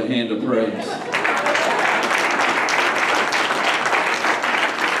Lord a hand of praise.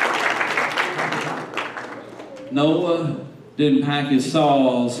 Noah didn't pack his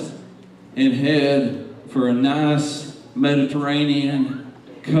saws and head for a nice Mediterranean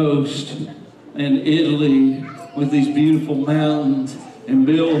coast in Italy with these beautiful mountains and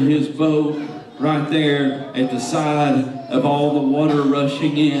build his boat right there at the side of all the water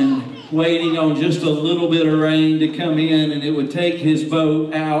rushing in, waiting on just a little bit of rain to come in and it would take his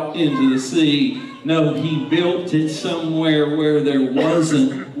boat out into the sea. No, he built it somewhere where there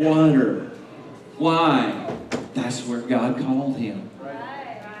wasn't water. Why? That's where God called him.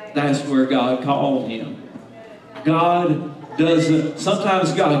 That's where God called him. God doesn't,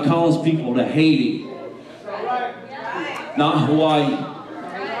 sometimes God calls people to Haiti, not Hawaii.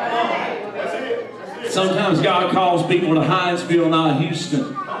 Sometimes God calls people to Hinesville, not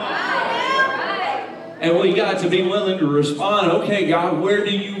Houston. And we got to be willing to respond, okay, God, where do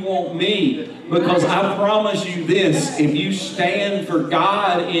you want me? Because I promise you this, if you stand for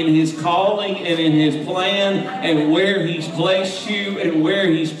God in His calling and in His plan and where He's placed you and where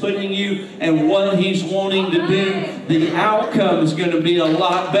He's putting you and what He's wanting to do, the outcome is going to be a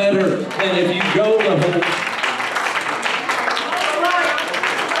lot better than if you go the whole...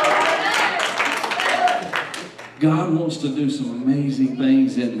 God wants to do some amazing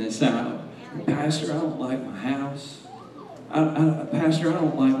things in this hour. Pastor, I don't like my house. Pastor, I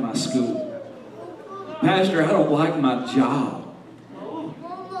don't like my school. Pastor, I don't like my job.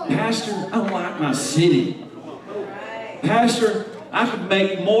 Pastor, I don't like my city. Pastor, I could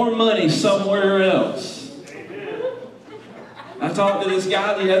make more money somewhere else. I talked to this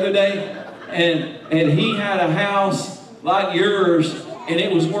guy the other day, and he had a house like yours, and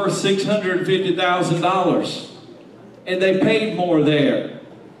it was worth $650,000. And they paid more there.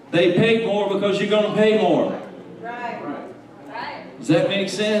 They paid more because you're going to pay more. Does that make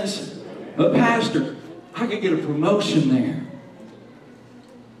sense? But Pastor, I could get a promotion there.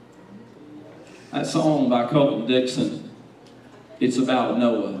 That song by Colton Dixon, it's about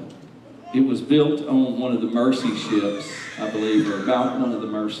Noah. It was built on one of the Mercy ships, I believe, or about one of the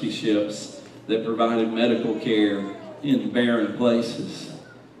Mercy ships that provided medical care in barren places.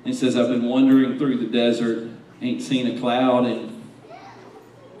 It says, I've been wandering through the desert, ain't seen a cloud in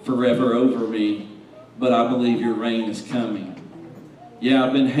forever over me, but I believe your rain is coming. Yeah,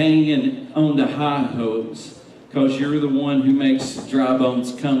 I've been hanging on to high hopes because you're the one who makes dry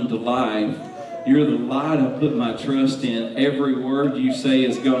bones come to life. You're the light I put my trust in. Every word you say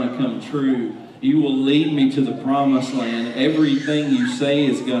is going to come true. You will lead me to the promised land. Everything you say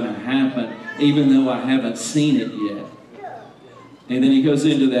is going to happen, even though I haven't seen it yet. And then he goes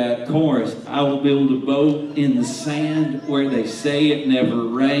into that chorus, I will build a boat in the sand where they say it never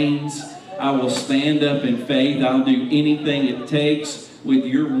rains. I will stand up in faith. I'll do anything it takes. With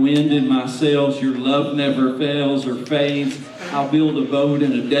your wind in my sails, your love never fails or fades. I'll build a boat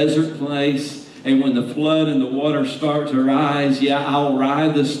in a desert place. And when the flood and the water start to rise, yeah, I'll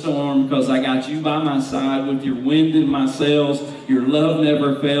ride the storm because I got you by my side. With your wind in my sails, your love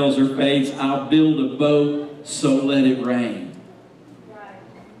never fails or fades. I'll build a boat, so let it rain.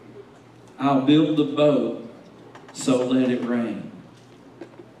 I'll build the boat, so let it rain.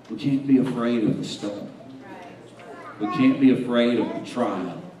 We can't be afraid of the storm. We can't be afraid of the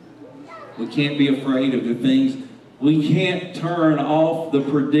trial. We can't be afraid of the things. We can't turn off the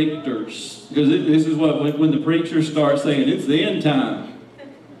predictors. Because this is what, when the preachers start saying, it's the end time.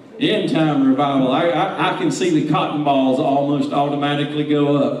 End time revival. I can see the cotton balls almost automatically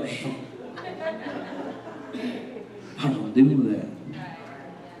go up. I don't want to do that.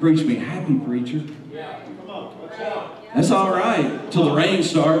 Preach me happy, preacher. That's all right till the rain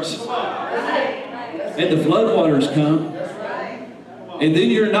starts and the floodwaters come. And then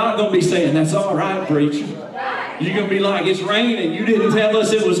you're not going to be saying, that's all right, preacher. You're going to be like, it's raining. You didn't tell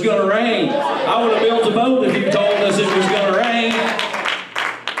us it was going to rain. I would have built a boat if you told us it was going to rain.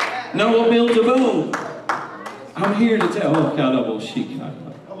 Noah built a boat. I'm here to tell. Oh,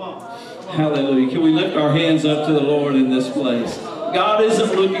 hallelujah. Can we lift our hands up to the Lord in this place? God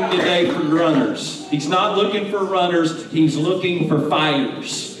isn't looking today for runners. He's not looking for runners. He's looking for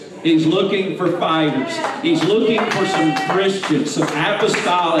fighters. He's looking for fighters. He's looking for some Christians, some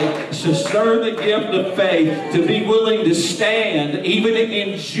apostolic, to stir the gift of faith, to be willing to stand even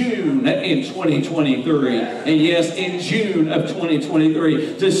in June in 2023. And yes, in June of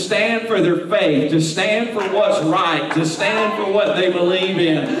 2023, to stand for their faith, to stand for what's right, to stand for what they believe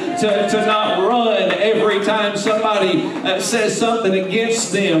in, to not run every time somebody says something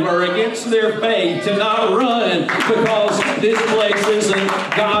against them or against their faith, to not run because this place isn't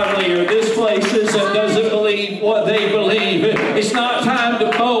godly or this place doesn't believe what they believe. It's not time to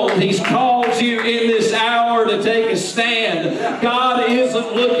fold. He's called you in this hour to take a stand. God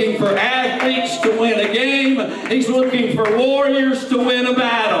isn't looking for athletes to win a game. He's looking for warriors to win a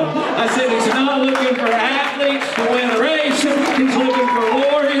battle. I said he's not looking for athletes to win a race. He's looking for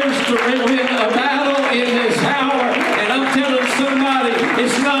warriors to win a battle in this hour. And I'm telling somebody,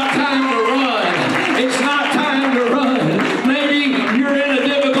 it's not time to run. It's not time to run. Maybe you're in a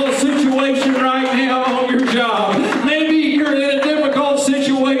difficult situation right now on your job. Maybe you're in a difficult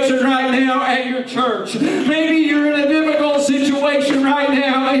situation right now at your church. Maybe you're in a difficult situation right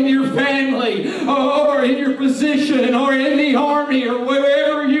now in your family. Oh, position or in the army or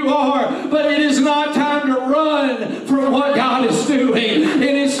wherever you are, but it is not time to run from what God is doing.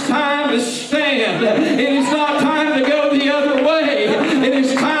 It is time to stand. It is not time to go the other way. It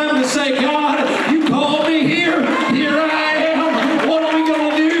is time to say, God, you called me here. Here I am. What are we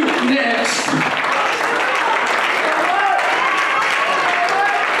going to do next?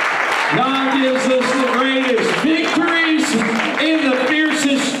 God gives us the greatest victories in the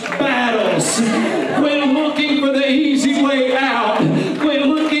fiercest battles. Quit looking for the easy way out. Quit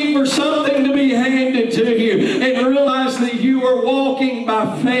looking for something to be handed to you, and realize that you are walking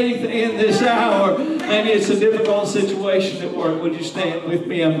by faith in this hour. Maybe it's a difficult situation at work. Would you stand with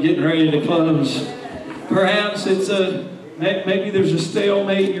me? I'm getting ready to close. Perhaps it's maybe there's a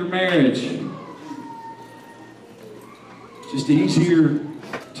stalemate in your marriage. Just easier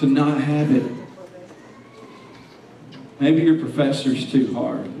to not have it. Maybe your professor's too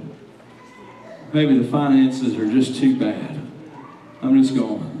hard. Maybe the finances are just too bad. I'm just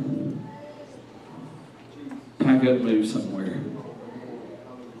going to pack up and move somewhere.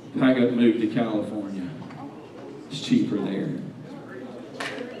 Pack up and move to California. It's cheaper there.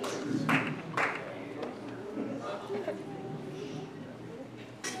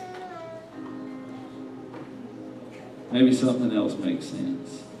 Maybe something else makes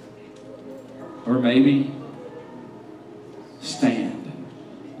sense. Or maybe stand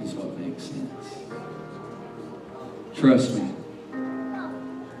is what makes sense. Trust me.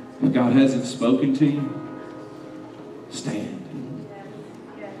 If God hasn't spoken to you, stand.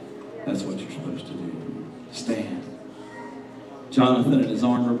 That's what you're supposed to do. Stand. Jonathan and his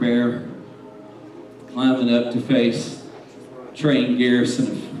armor bearer climbing up to face a trained garrison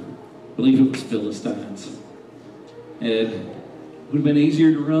of, I believe it was Philistines. It would have been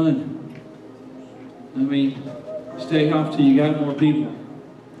easier to run. I mean, stay off till you got more people.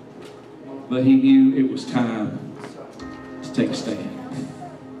 But he knew it was time to take a stand.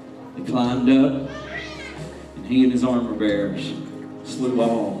 They climbed up, and he and his armor bearers slew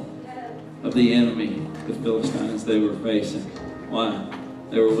all of the enemy, the Philistines they were facing. Why?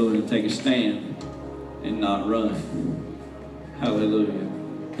 They were willing to take a stand and not run. Hallelujah.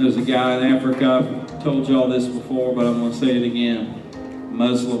 There's a guy in Africa, I've told you all this before, but I'm going to say it again.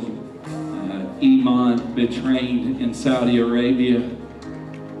 Muslim, Iman, been trained in Saudi Arabia,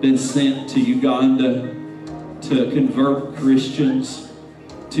 been sent to Uganda to convert Christians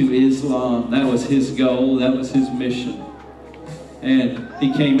to Islam. That was his goal, that was his mission. And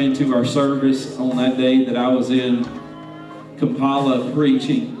he came into our service on that day that I was in Kampala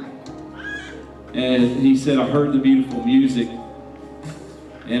preaching. And he said, I heard the beautiful music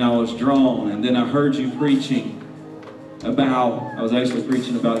and I was drawn. And then I heard you preaching about, I was actually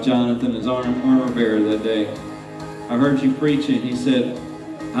preaching about Jonathan and his armor bearer that day. I heard you preaching. He said,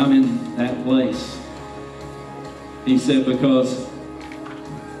 I'm in that place. He said, because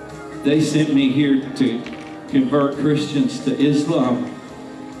they sent me here to convert Christians to Islam.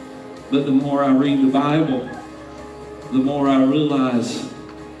 But the more I read the Bible, the more I realize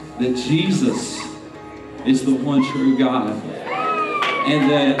that Jesus is the one true God. And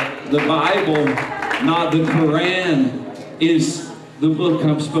that the Bible, not the Quran, is the book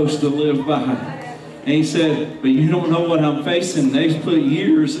I'm supposed to live by. And he said, but you don't know what I'm facing. They've put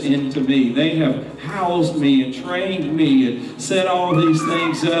years into me. They have housed me and trained me and set all these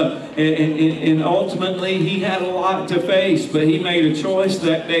things up. And ultimately, he had a lot to face, but he made a choice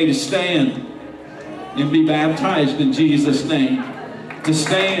that day to stand and be baptized in Jesus' name. To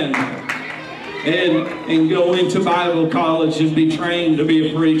stand and go into Bible college and be trained to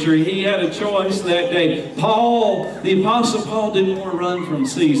be a preacher. He had a choice that day. Paul, the Apostle Paul, didn't want to run from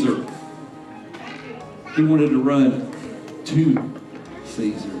Caesar. He wanted to run to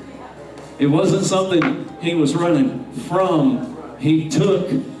Caesar. It wasn't something he was running from. He took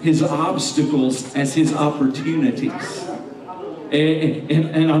his obstacles as his opportunities.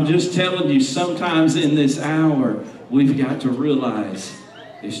 And I'm just telling you, sometimes in this hour, we've got to realize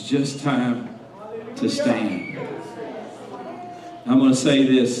it's just time to stand. I'm going to say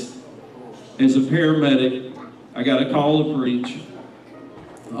this. As a paramedic, I got a call to preach.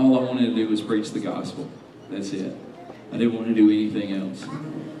 All I wanted to do was preach the gospel. That's it. I didn't want to do anything else.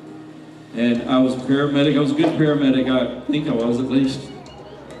 And I was a paramedic. I was a good paramedic. I think I was, at least.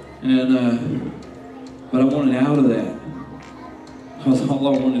 And but I wanted out of that. Because all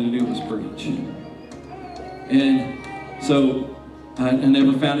I wanted to do was preach. And so I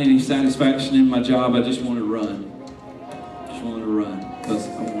never found any satisfaction in my job. I just wanted to run. Just wanted to run because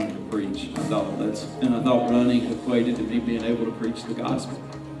I wanted to preach. I thought running equated to me being able to preach the gospel.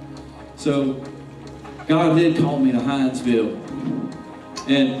 So God did call me to Hinesville.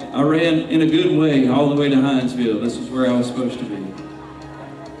 And I ran in a good way all the way to Hinesville. This is where I was supposed to be.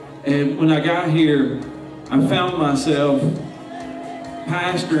 And when I got here, I found myself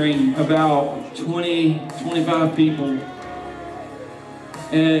pastoring about 20, 25 people.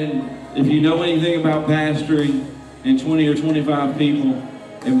 And if you know anything about pastoring and 20 or 25 people,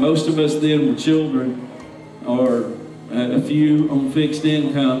 and most of us then were children or a few on fixed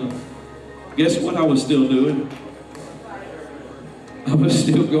income, guess what I was still doing? I was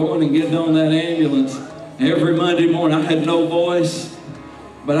still going and getting on that ambulance every Monday morning. I had no voice,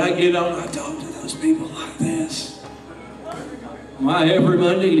 but I get on, I talk to those people like this. Why every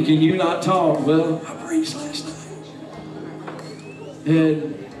Monday can you not talk? Well, I preached last night.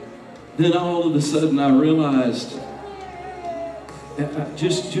 And then all of a sudden I realized,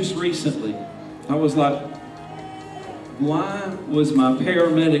 just recently, I was like, why was my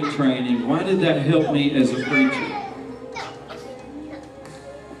paramedic training, why did that help me as a preacher?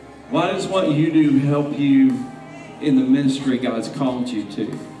 Why does what you do help you in the ministry God's called you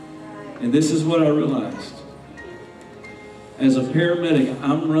to? And this is what I realized. As a paramedic,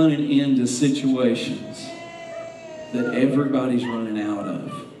 I'm running into situations that everybody's running out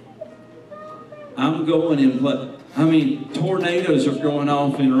of. I'm going in, tornadoes are going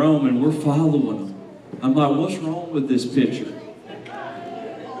off in Rome and we're following them. I'm like, what's wrong with this picture?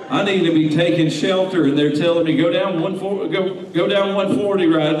 I need to be taking shelter, and they're telling me, go down 140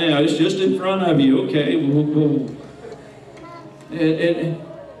 right now. It's just in front of you. Okay. And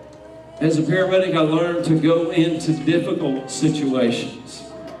as a paramedic, I learned to go into difficult situations.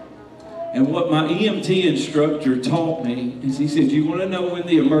 And what my EMT instructor taught me is he said, you want to know when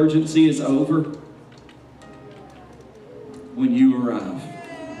the emergency is over? When you arrive.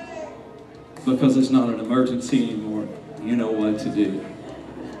 Because it's not an emergency anymore. You know what to do.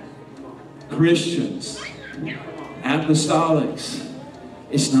 Christians, apostolics,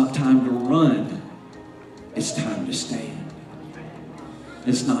 it's not time to run. It's time to stand.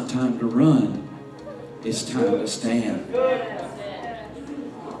 It's not time to run. It's time to stand.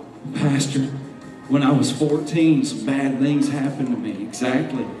 Pastor, when I was 14, some bad things happened to me.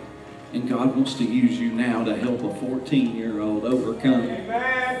 Exactly. And God wants to use you now to help a 14-year-old overcome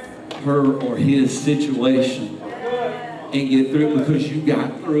her or his situation and get through it because you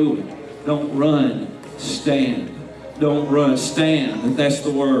got through it. Don't run, stand. Don't run, stand. That's the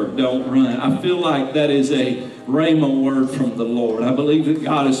word, don't run. I feel like that is a rhema word from the Lord. I believe that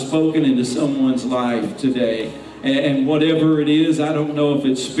God has spoken into someone's life today. And whatever it is, I don't know if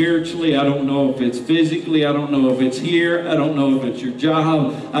it's spiritually, I don't know if it's physically, I don't know if it's here, I don't know if it's your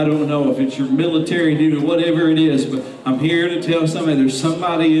job, I don't know if it's your military duty, whatever it is, but I'm here to tell somebody, there's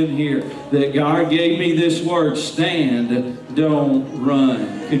somebody in here that God gave me this word, stand, don't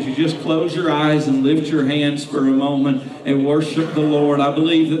run. Could you just close your eyes and lift your hands for a moment and worship the Lord? I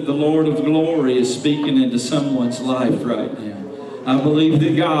believe that the Lord of glory is speaking into someone's life right now. I believe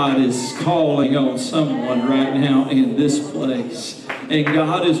that God is calling on someone right now in this place. And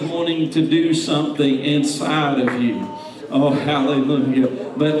God is wanting to do something inside of you. Oh, hallelujah.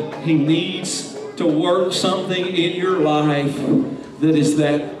 But He needs to work something in your life that is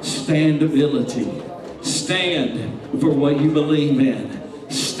that standability. Stand for what you believe in.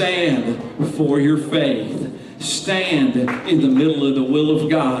 Stand for your faith. Stand in the middle of the will of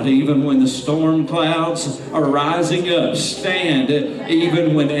God, even when the storm clouds are rising up. Stand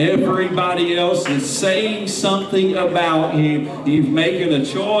even when everybody else is saying something about you. You've making a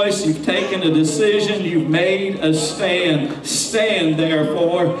choice, you've taken a decision, you've made a stand. Stand,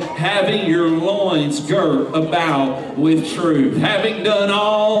 therefore, having your loins girt about with truth. Having done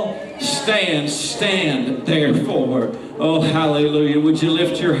all, stand, therefore. Oh, hallelujah. Would you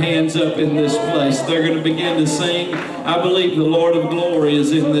lift your hands up in this place? They're going to begin to sing. I believe the Lord of glory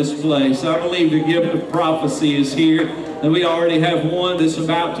is in this place. I believe the gift of prophecy is here. And we already have one that's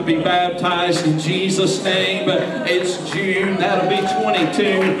about to be baptized in Jesus' name. It's June. That'll be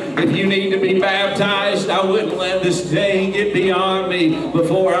 22. If you need to be baptized, I wouldn't let this day get beyond me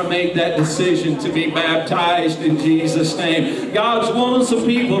before I make that decision to be baptized in Jesus' name. God's wanting some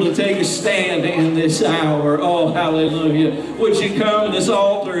people to take a stand in this hour. Oh, hallelujah. Would you come? This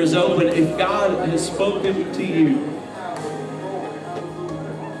altar is open. If God has spoken to you,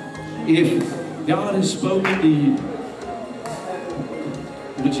 if God has spoken to you,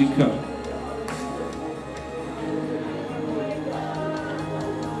 would you come?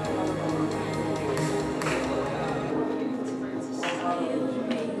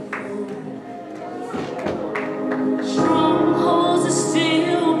 Strongholds are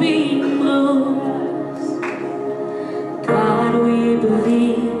still being moved. God, we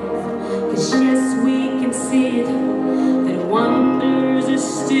believe, 'cause yes, we can see it, that wonders are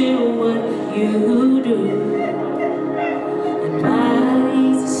you do. And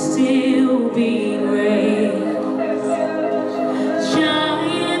bodies are still being raised.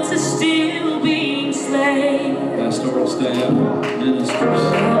 Giants are still being slain. Pastoral staff, ministers,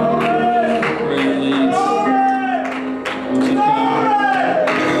 prayer leads, won't you come?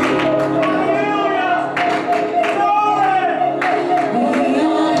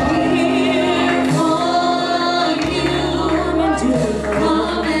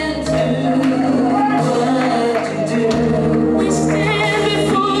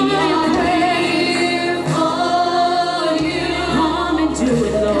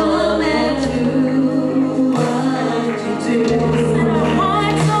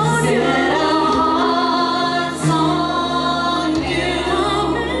 Hearts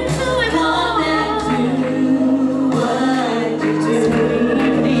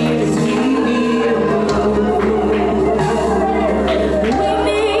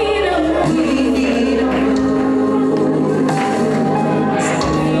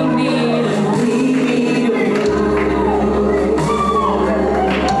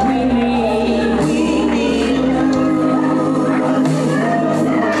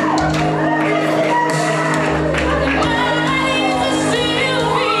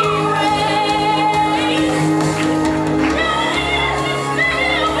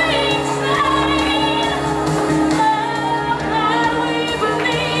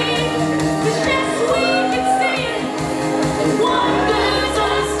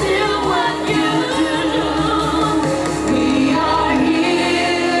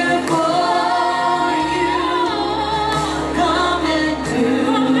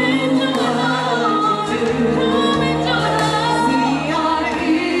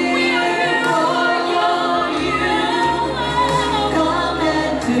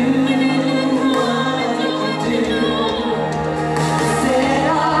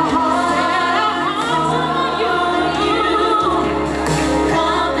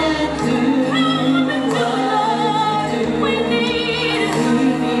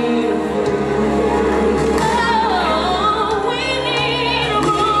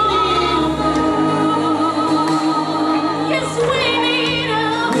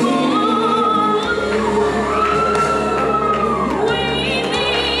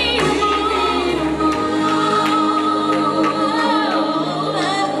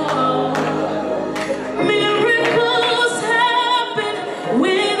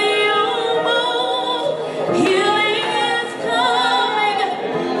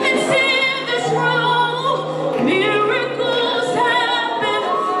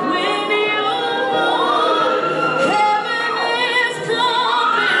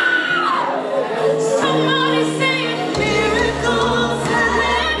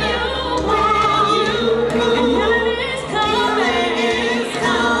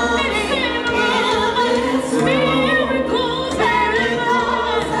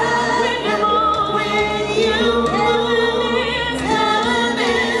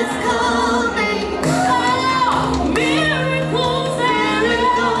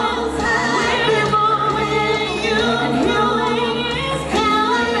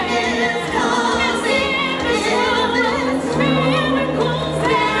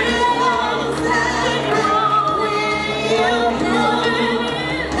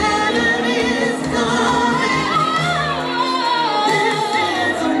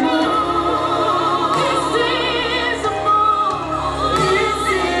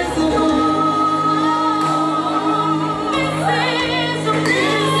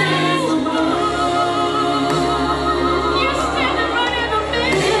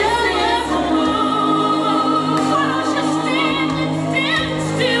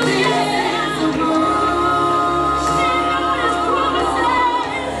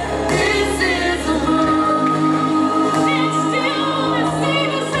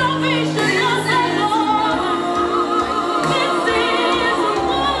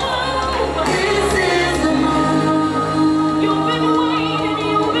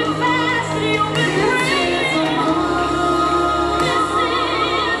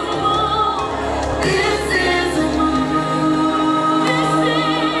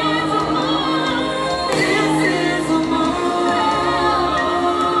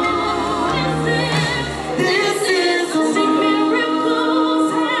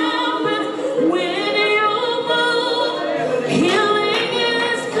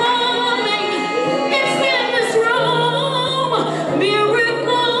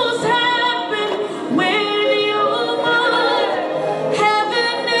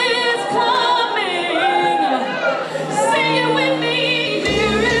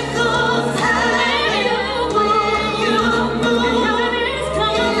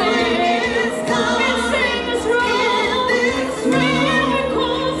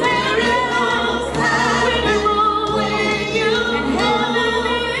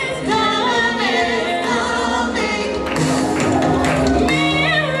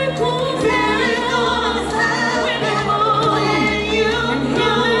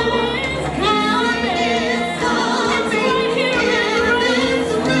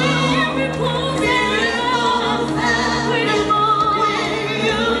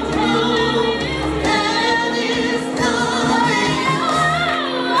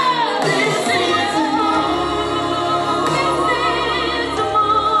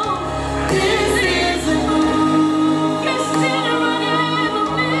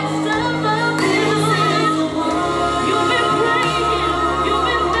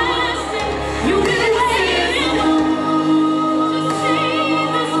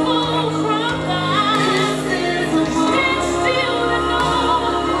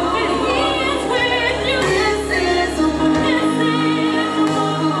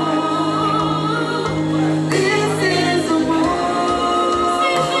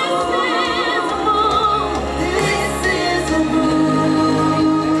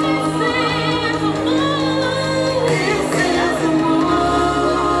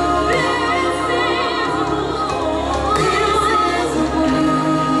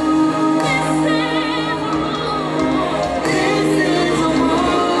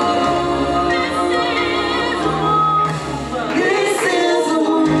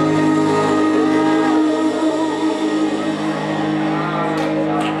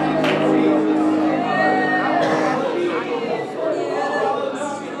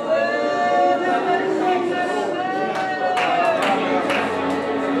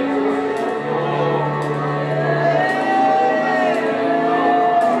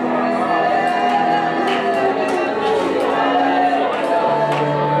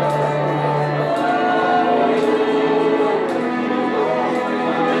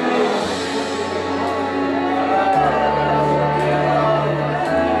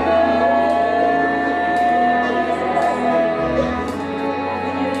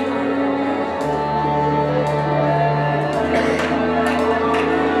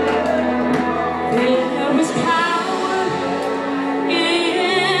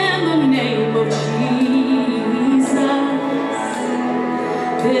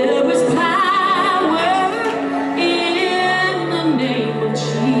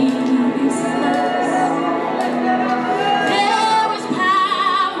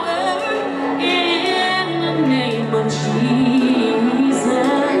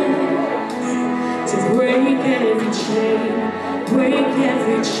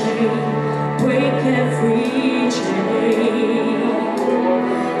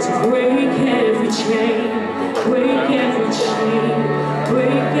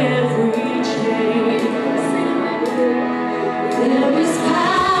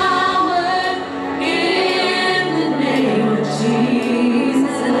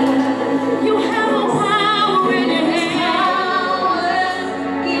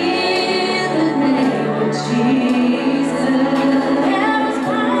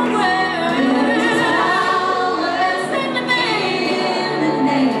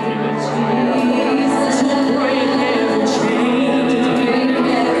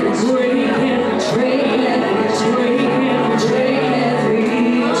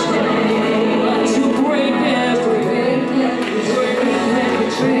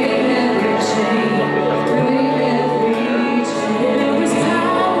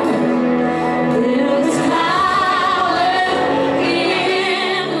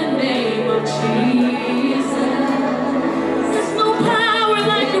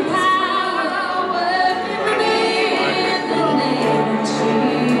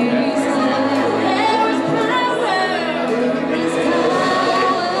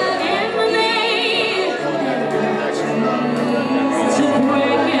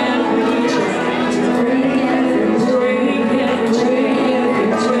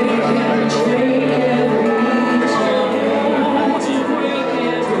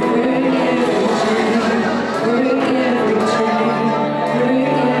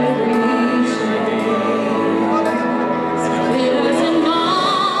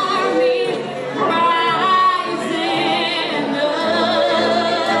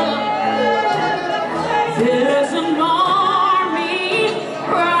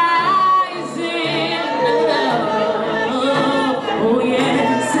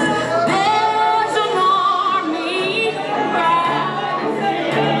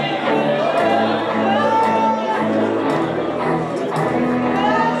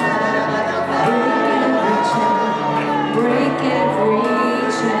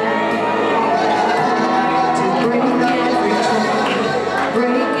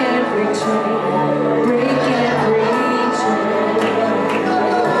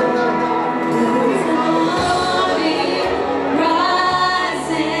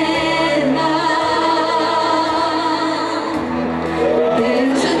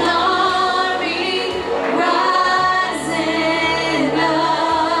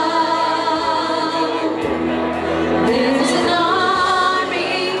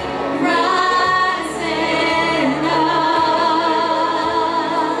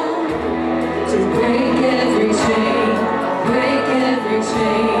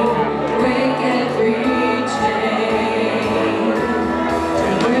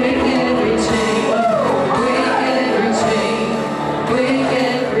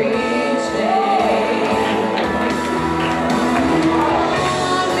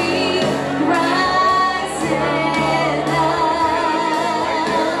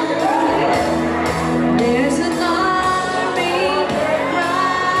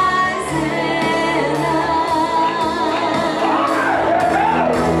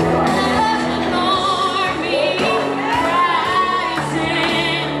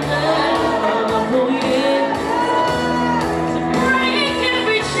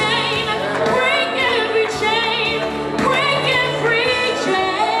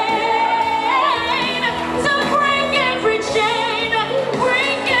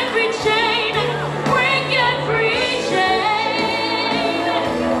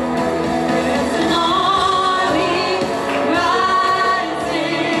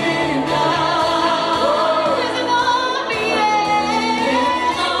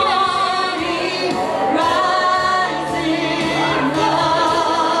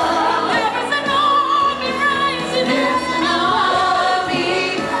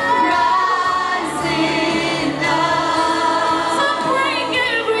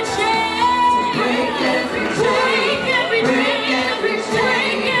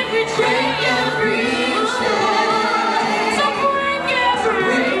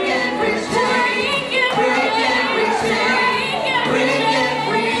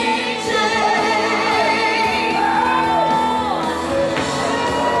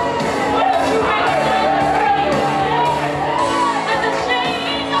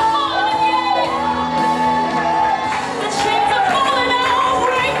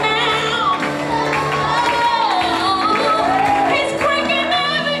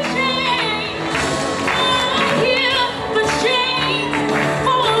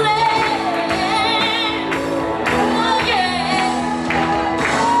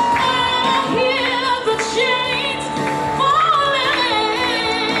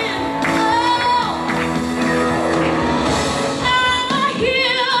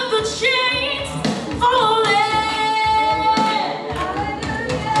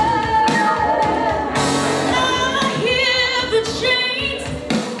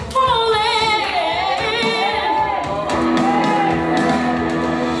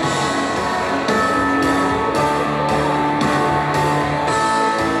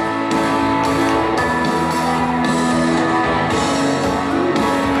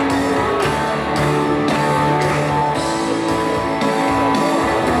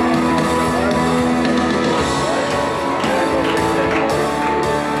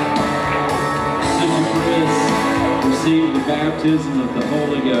baptism of the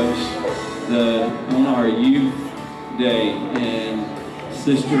Holy Ghost on our youth day, and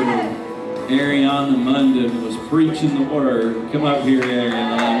Sister Ariana Munden was preaching the word. Come up here,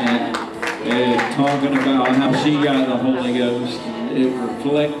 Ariana, and talking about how she got the Holy Ghost. It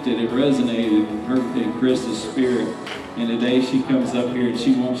reflected, it resonated in her and Chris's spirit. And today she comes up here and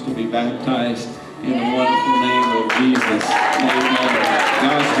she wants to be baptized in the wonderful name of Jesus. Amen.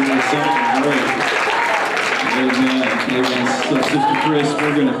 God's doing something great. Amen. Amen. So, Sister Chris,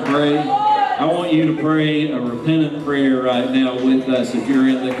 we're going to pray. I want you to pray a repentant prayer right now with us. If you're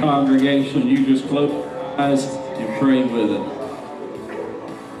in the congregation, you just close your eyes and pray with it.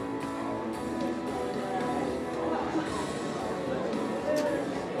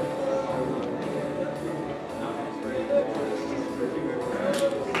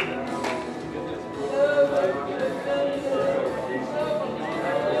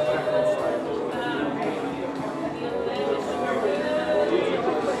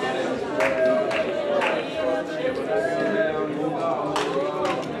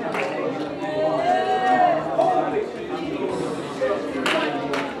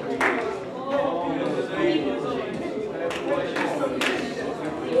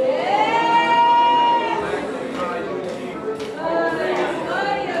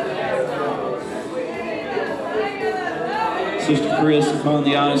 Sister Chris, upon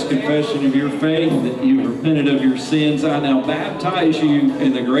the honest confession of your faith that you repented of your sins, I now baptize you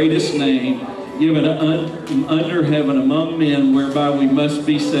in the greatest name given under heaven among men, whereby we must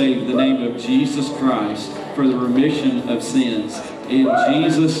be saved, the name of Jesus Christ, for the remission of sins. In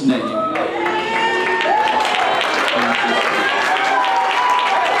Jesus' name.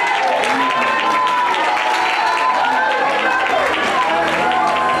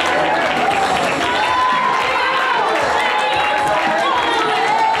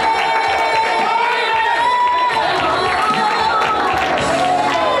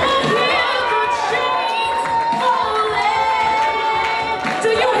 Do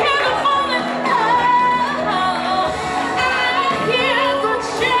you hear the falling? Oh, I hear the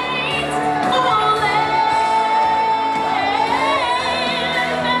chains falling.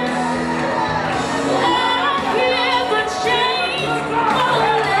 I hear the chains falling.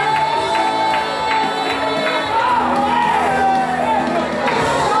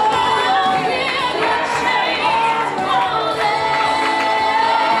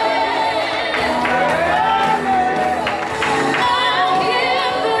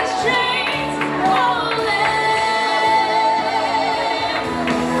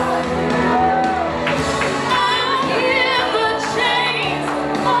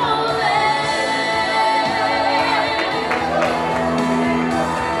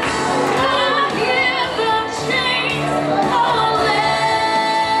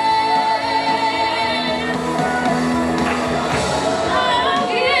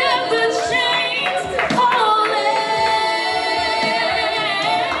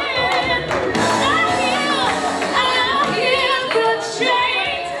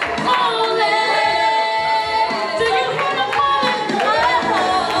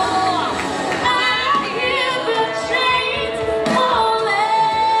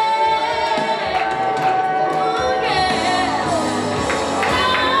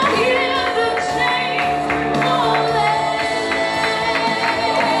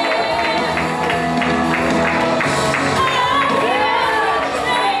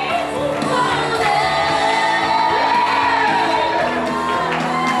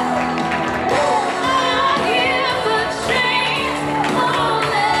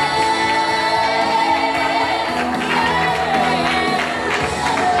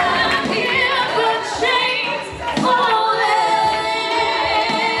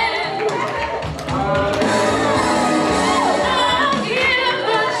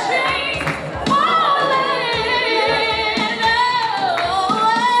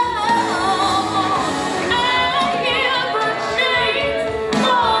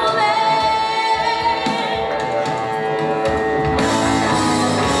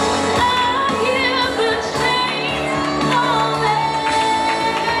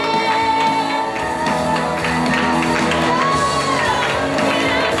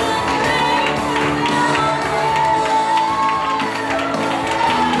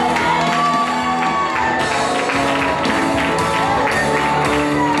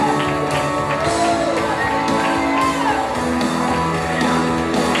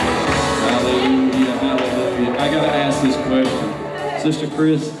 Sister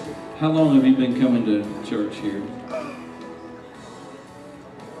Chris, how long have you been coming to church here?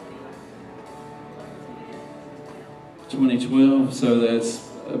 (2012), so that's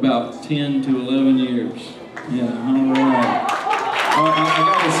about 10 to 11 years. Yeah, all right. I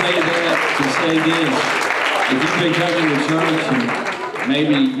got to say that to say this. If you've been coming to church and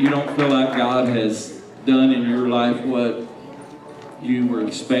maybe you don't feel like God has done in your life what you were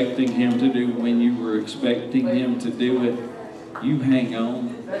expecting Him to do when you were expecting Him to do it, you hang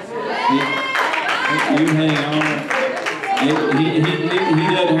on. You hang on. He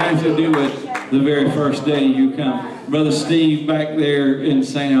doesn't have to do it the very first day you come. Brother Steve back there in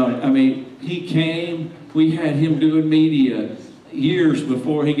sound, I mean, he came, we had him doing media years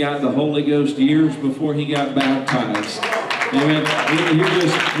before he got the Holy Ghost, years before he got baptized. Amen.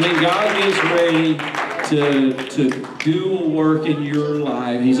 When God gets ready to do a work in your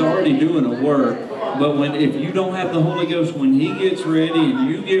life, He's already doing a work. But if you don't have the Holy Ghost, when He gets ready and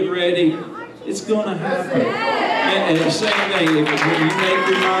you get ready, it's going to happen. And the same thing, when you make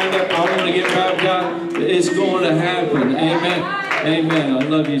your mind up, I want to get baptized, it's going to happen. Amen. Amen. I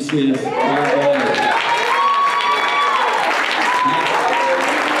love you, sis.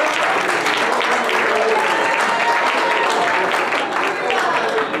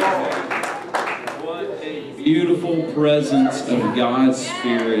 What a beautiful presence of God's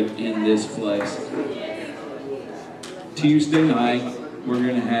Spirit in this place. Tuesday night, we're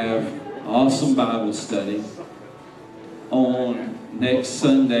going to have awesome Bible study. On next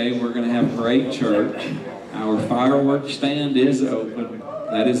Sunday, we're going to have great church. Our fireworks stand is open.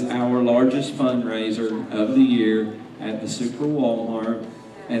 That is our largest fundraiser of the year at the Super Walmart.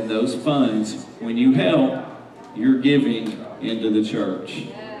 And those funds, when you help, you're giving into the church.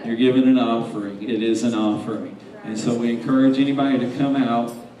 You're giving an offering. It is an offering. And so we encourage anybody to come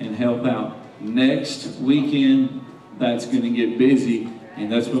out and help out. Next weekend, that's going to get busy,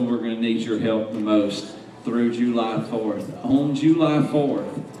 and that's when we're going to need your help the most, through July 4th. On July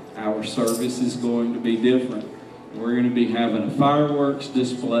 4th, our service is going to be different. We're going to be having a fireworks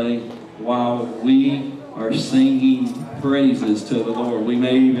display while we are singing praises to the Lord. We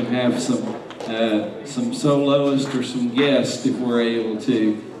may even have some some soloists or some guests if we're able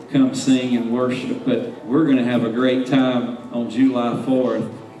to come sing and worship. But we're going to have a great time on July 4th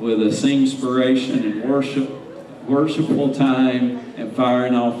with a singspiration and worshipful time and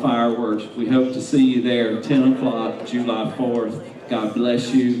firing off fireworks. We hope to see you there, 10 o'clock, July 4th. God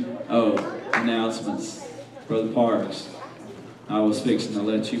bless you. Oh, announcements. Brother Parks, I was fixing to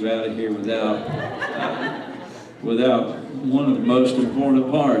let you out of here without one of the most important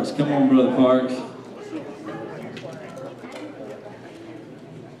parts. Come on, Brother Parks.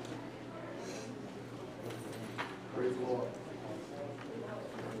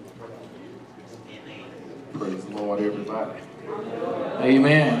 Praise the Lord, everybody.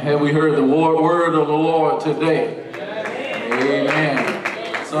 Amen. Have we heard the word of the Lord today?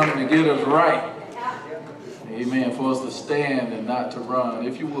 Amen. Something to get us right. Amen. For us to stand and not to run.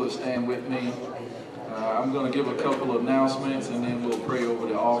 If you would stand with me. I'm going to give a couple of announcements and then we'll pray over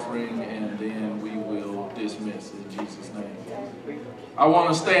the offering and then we will dismiss in Jesus' name. I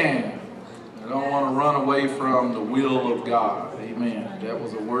want to stand. I don't want to run away from the will of God. Amen. That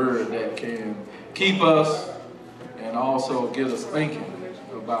was a word that can keep us and also get us thinking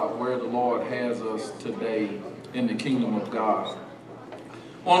about where the Lord has us today in the kingdom of God.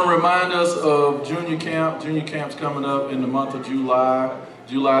 I want to remind us of Junior Camp. Junior Camp's coming up in the month of July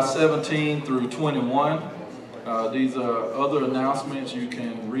 17 through 21. These are other announcements you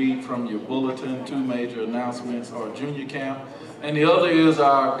can read from your bulletin. Two major announcements are Junior Camp. And the other is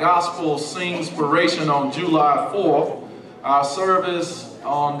our Gospel Singspiration on July 4th. Our service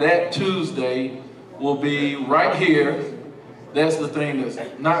on that Tuesday will be right here. That's the thing that's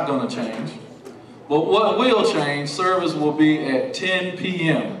not going to change. But what will change, service will be at 10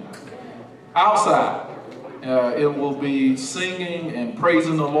 p.m. outside. It will be singing and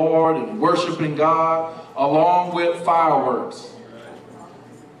praising the Lord and worshiping God along with fireworks.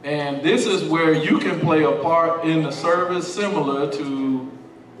 And this is where you can play a part in the service, similar to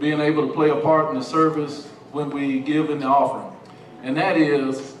being able to play a part in the service when we give in the offering. And that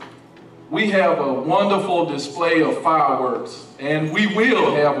is, we have a wonderful display of fireworks, and we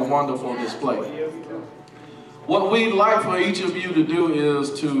will have a wonderful display. What we'd like for each of you to do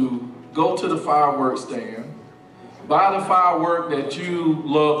is to go to the fireworks stand, buy the firework that you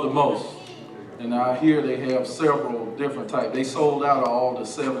love the most. And I hear they have several different types. They sold out of all the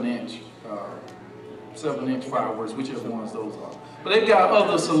 7-inch fireworks, whichever ones those are. But they've got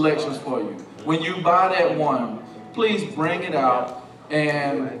other selections for you. When you buy that one, please bring it out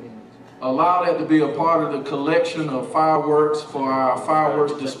and allow that to be a part of the collection of fireworks for our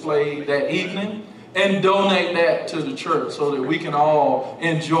fireworks display that evening, and donate that to the church so that we can all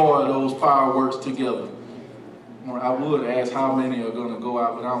enjoy those fireworks together. I would ask how many are going to go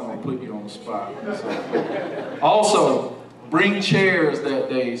out, but I don't want to put you on the spot. So. Also, bring chairs that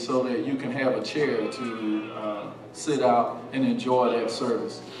day so that you can have a chair to sit out and enjoy that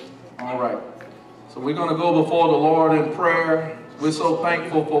service. All right. So we're going to go before the Lord in prayer. We're so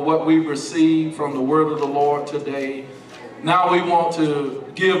thankful for what we've received from the word of the Lord today. Now we want to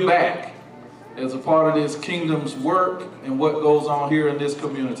give back as a part of this kingdom's work and what goes on here in this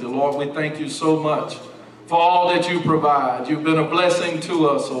community. Lord, we thank you so much for all that you provide. You've been a blessing to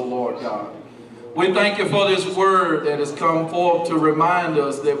us, oh Lord God. We thank you for this word that has come forth to remind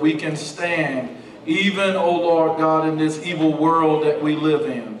us that we can stand even, oh Lord God, in this evil world that we live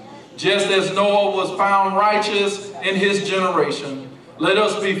in. Just as Noah was found righteous in his generation, let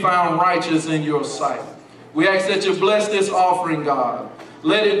us be found righteous in your sight. We ask that you bless this offering, God.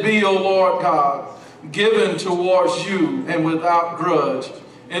 Let it be, O Lord God, given towards you and without grudge.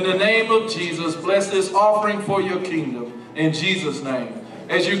 In the name of Jesus, bless this offering for your kingdom. In Jesus' name.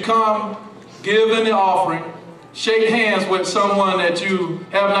 As you come, give in the offering. Shake hands with someone that you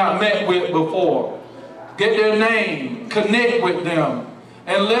have not met with before. Get their name. Connect with them.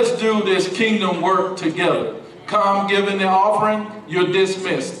 And let's do this kingdom work together. Come, give in the offering. You're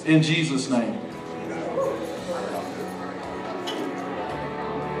dismissed in Jesus' name.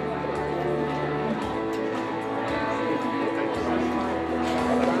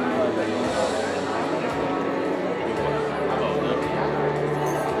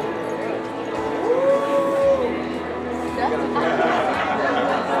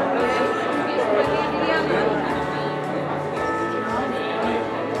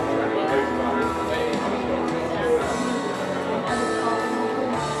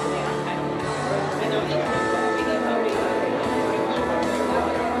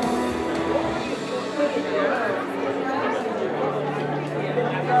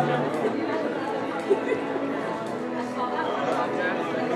 Thank you.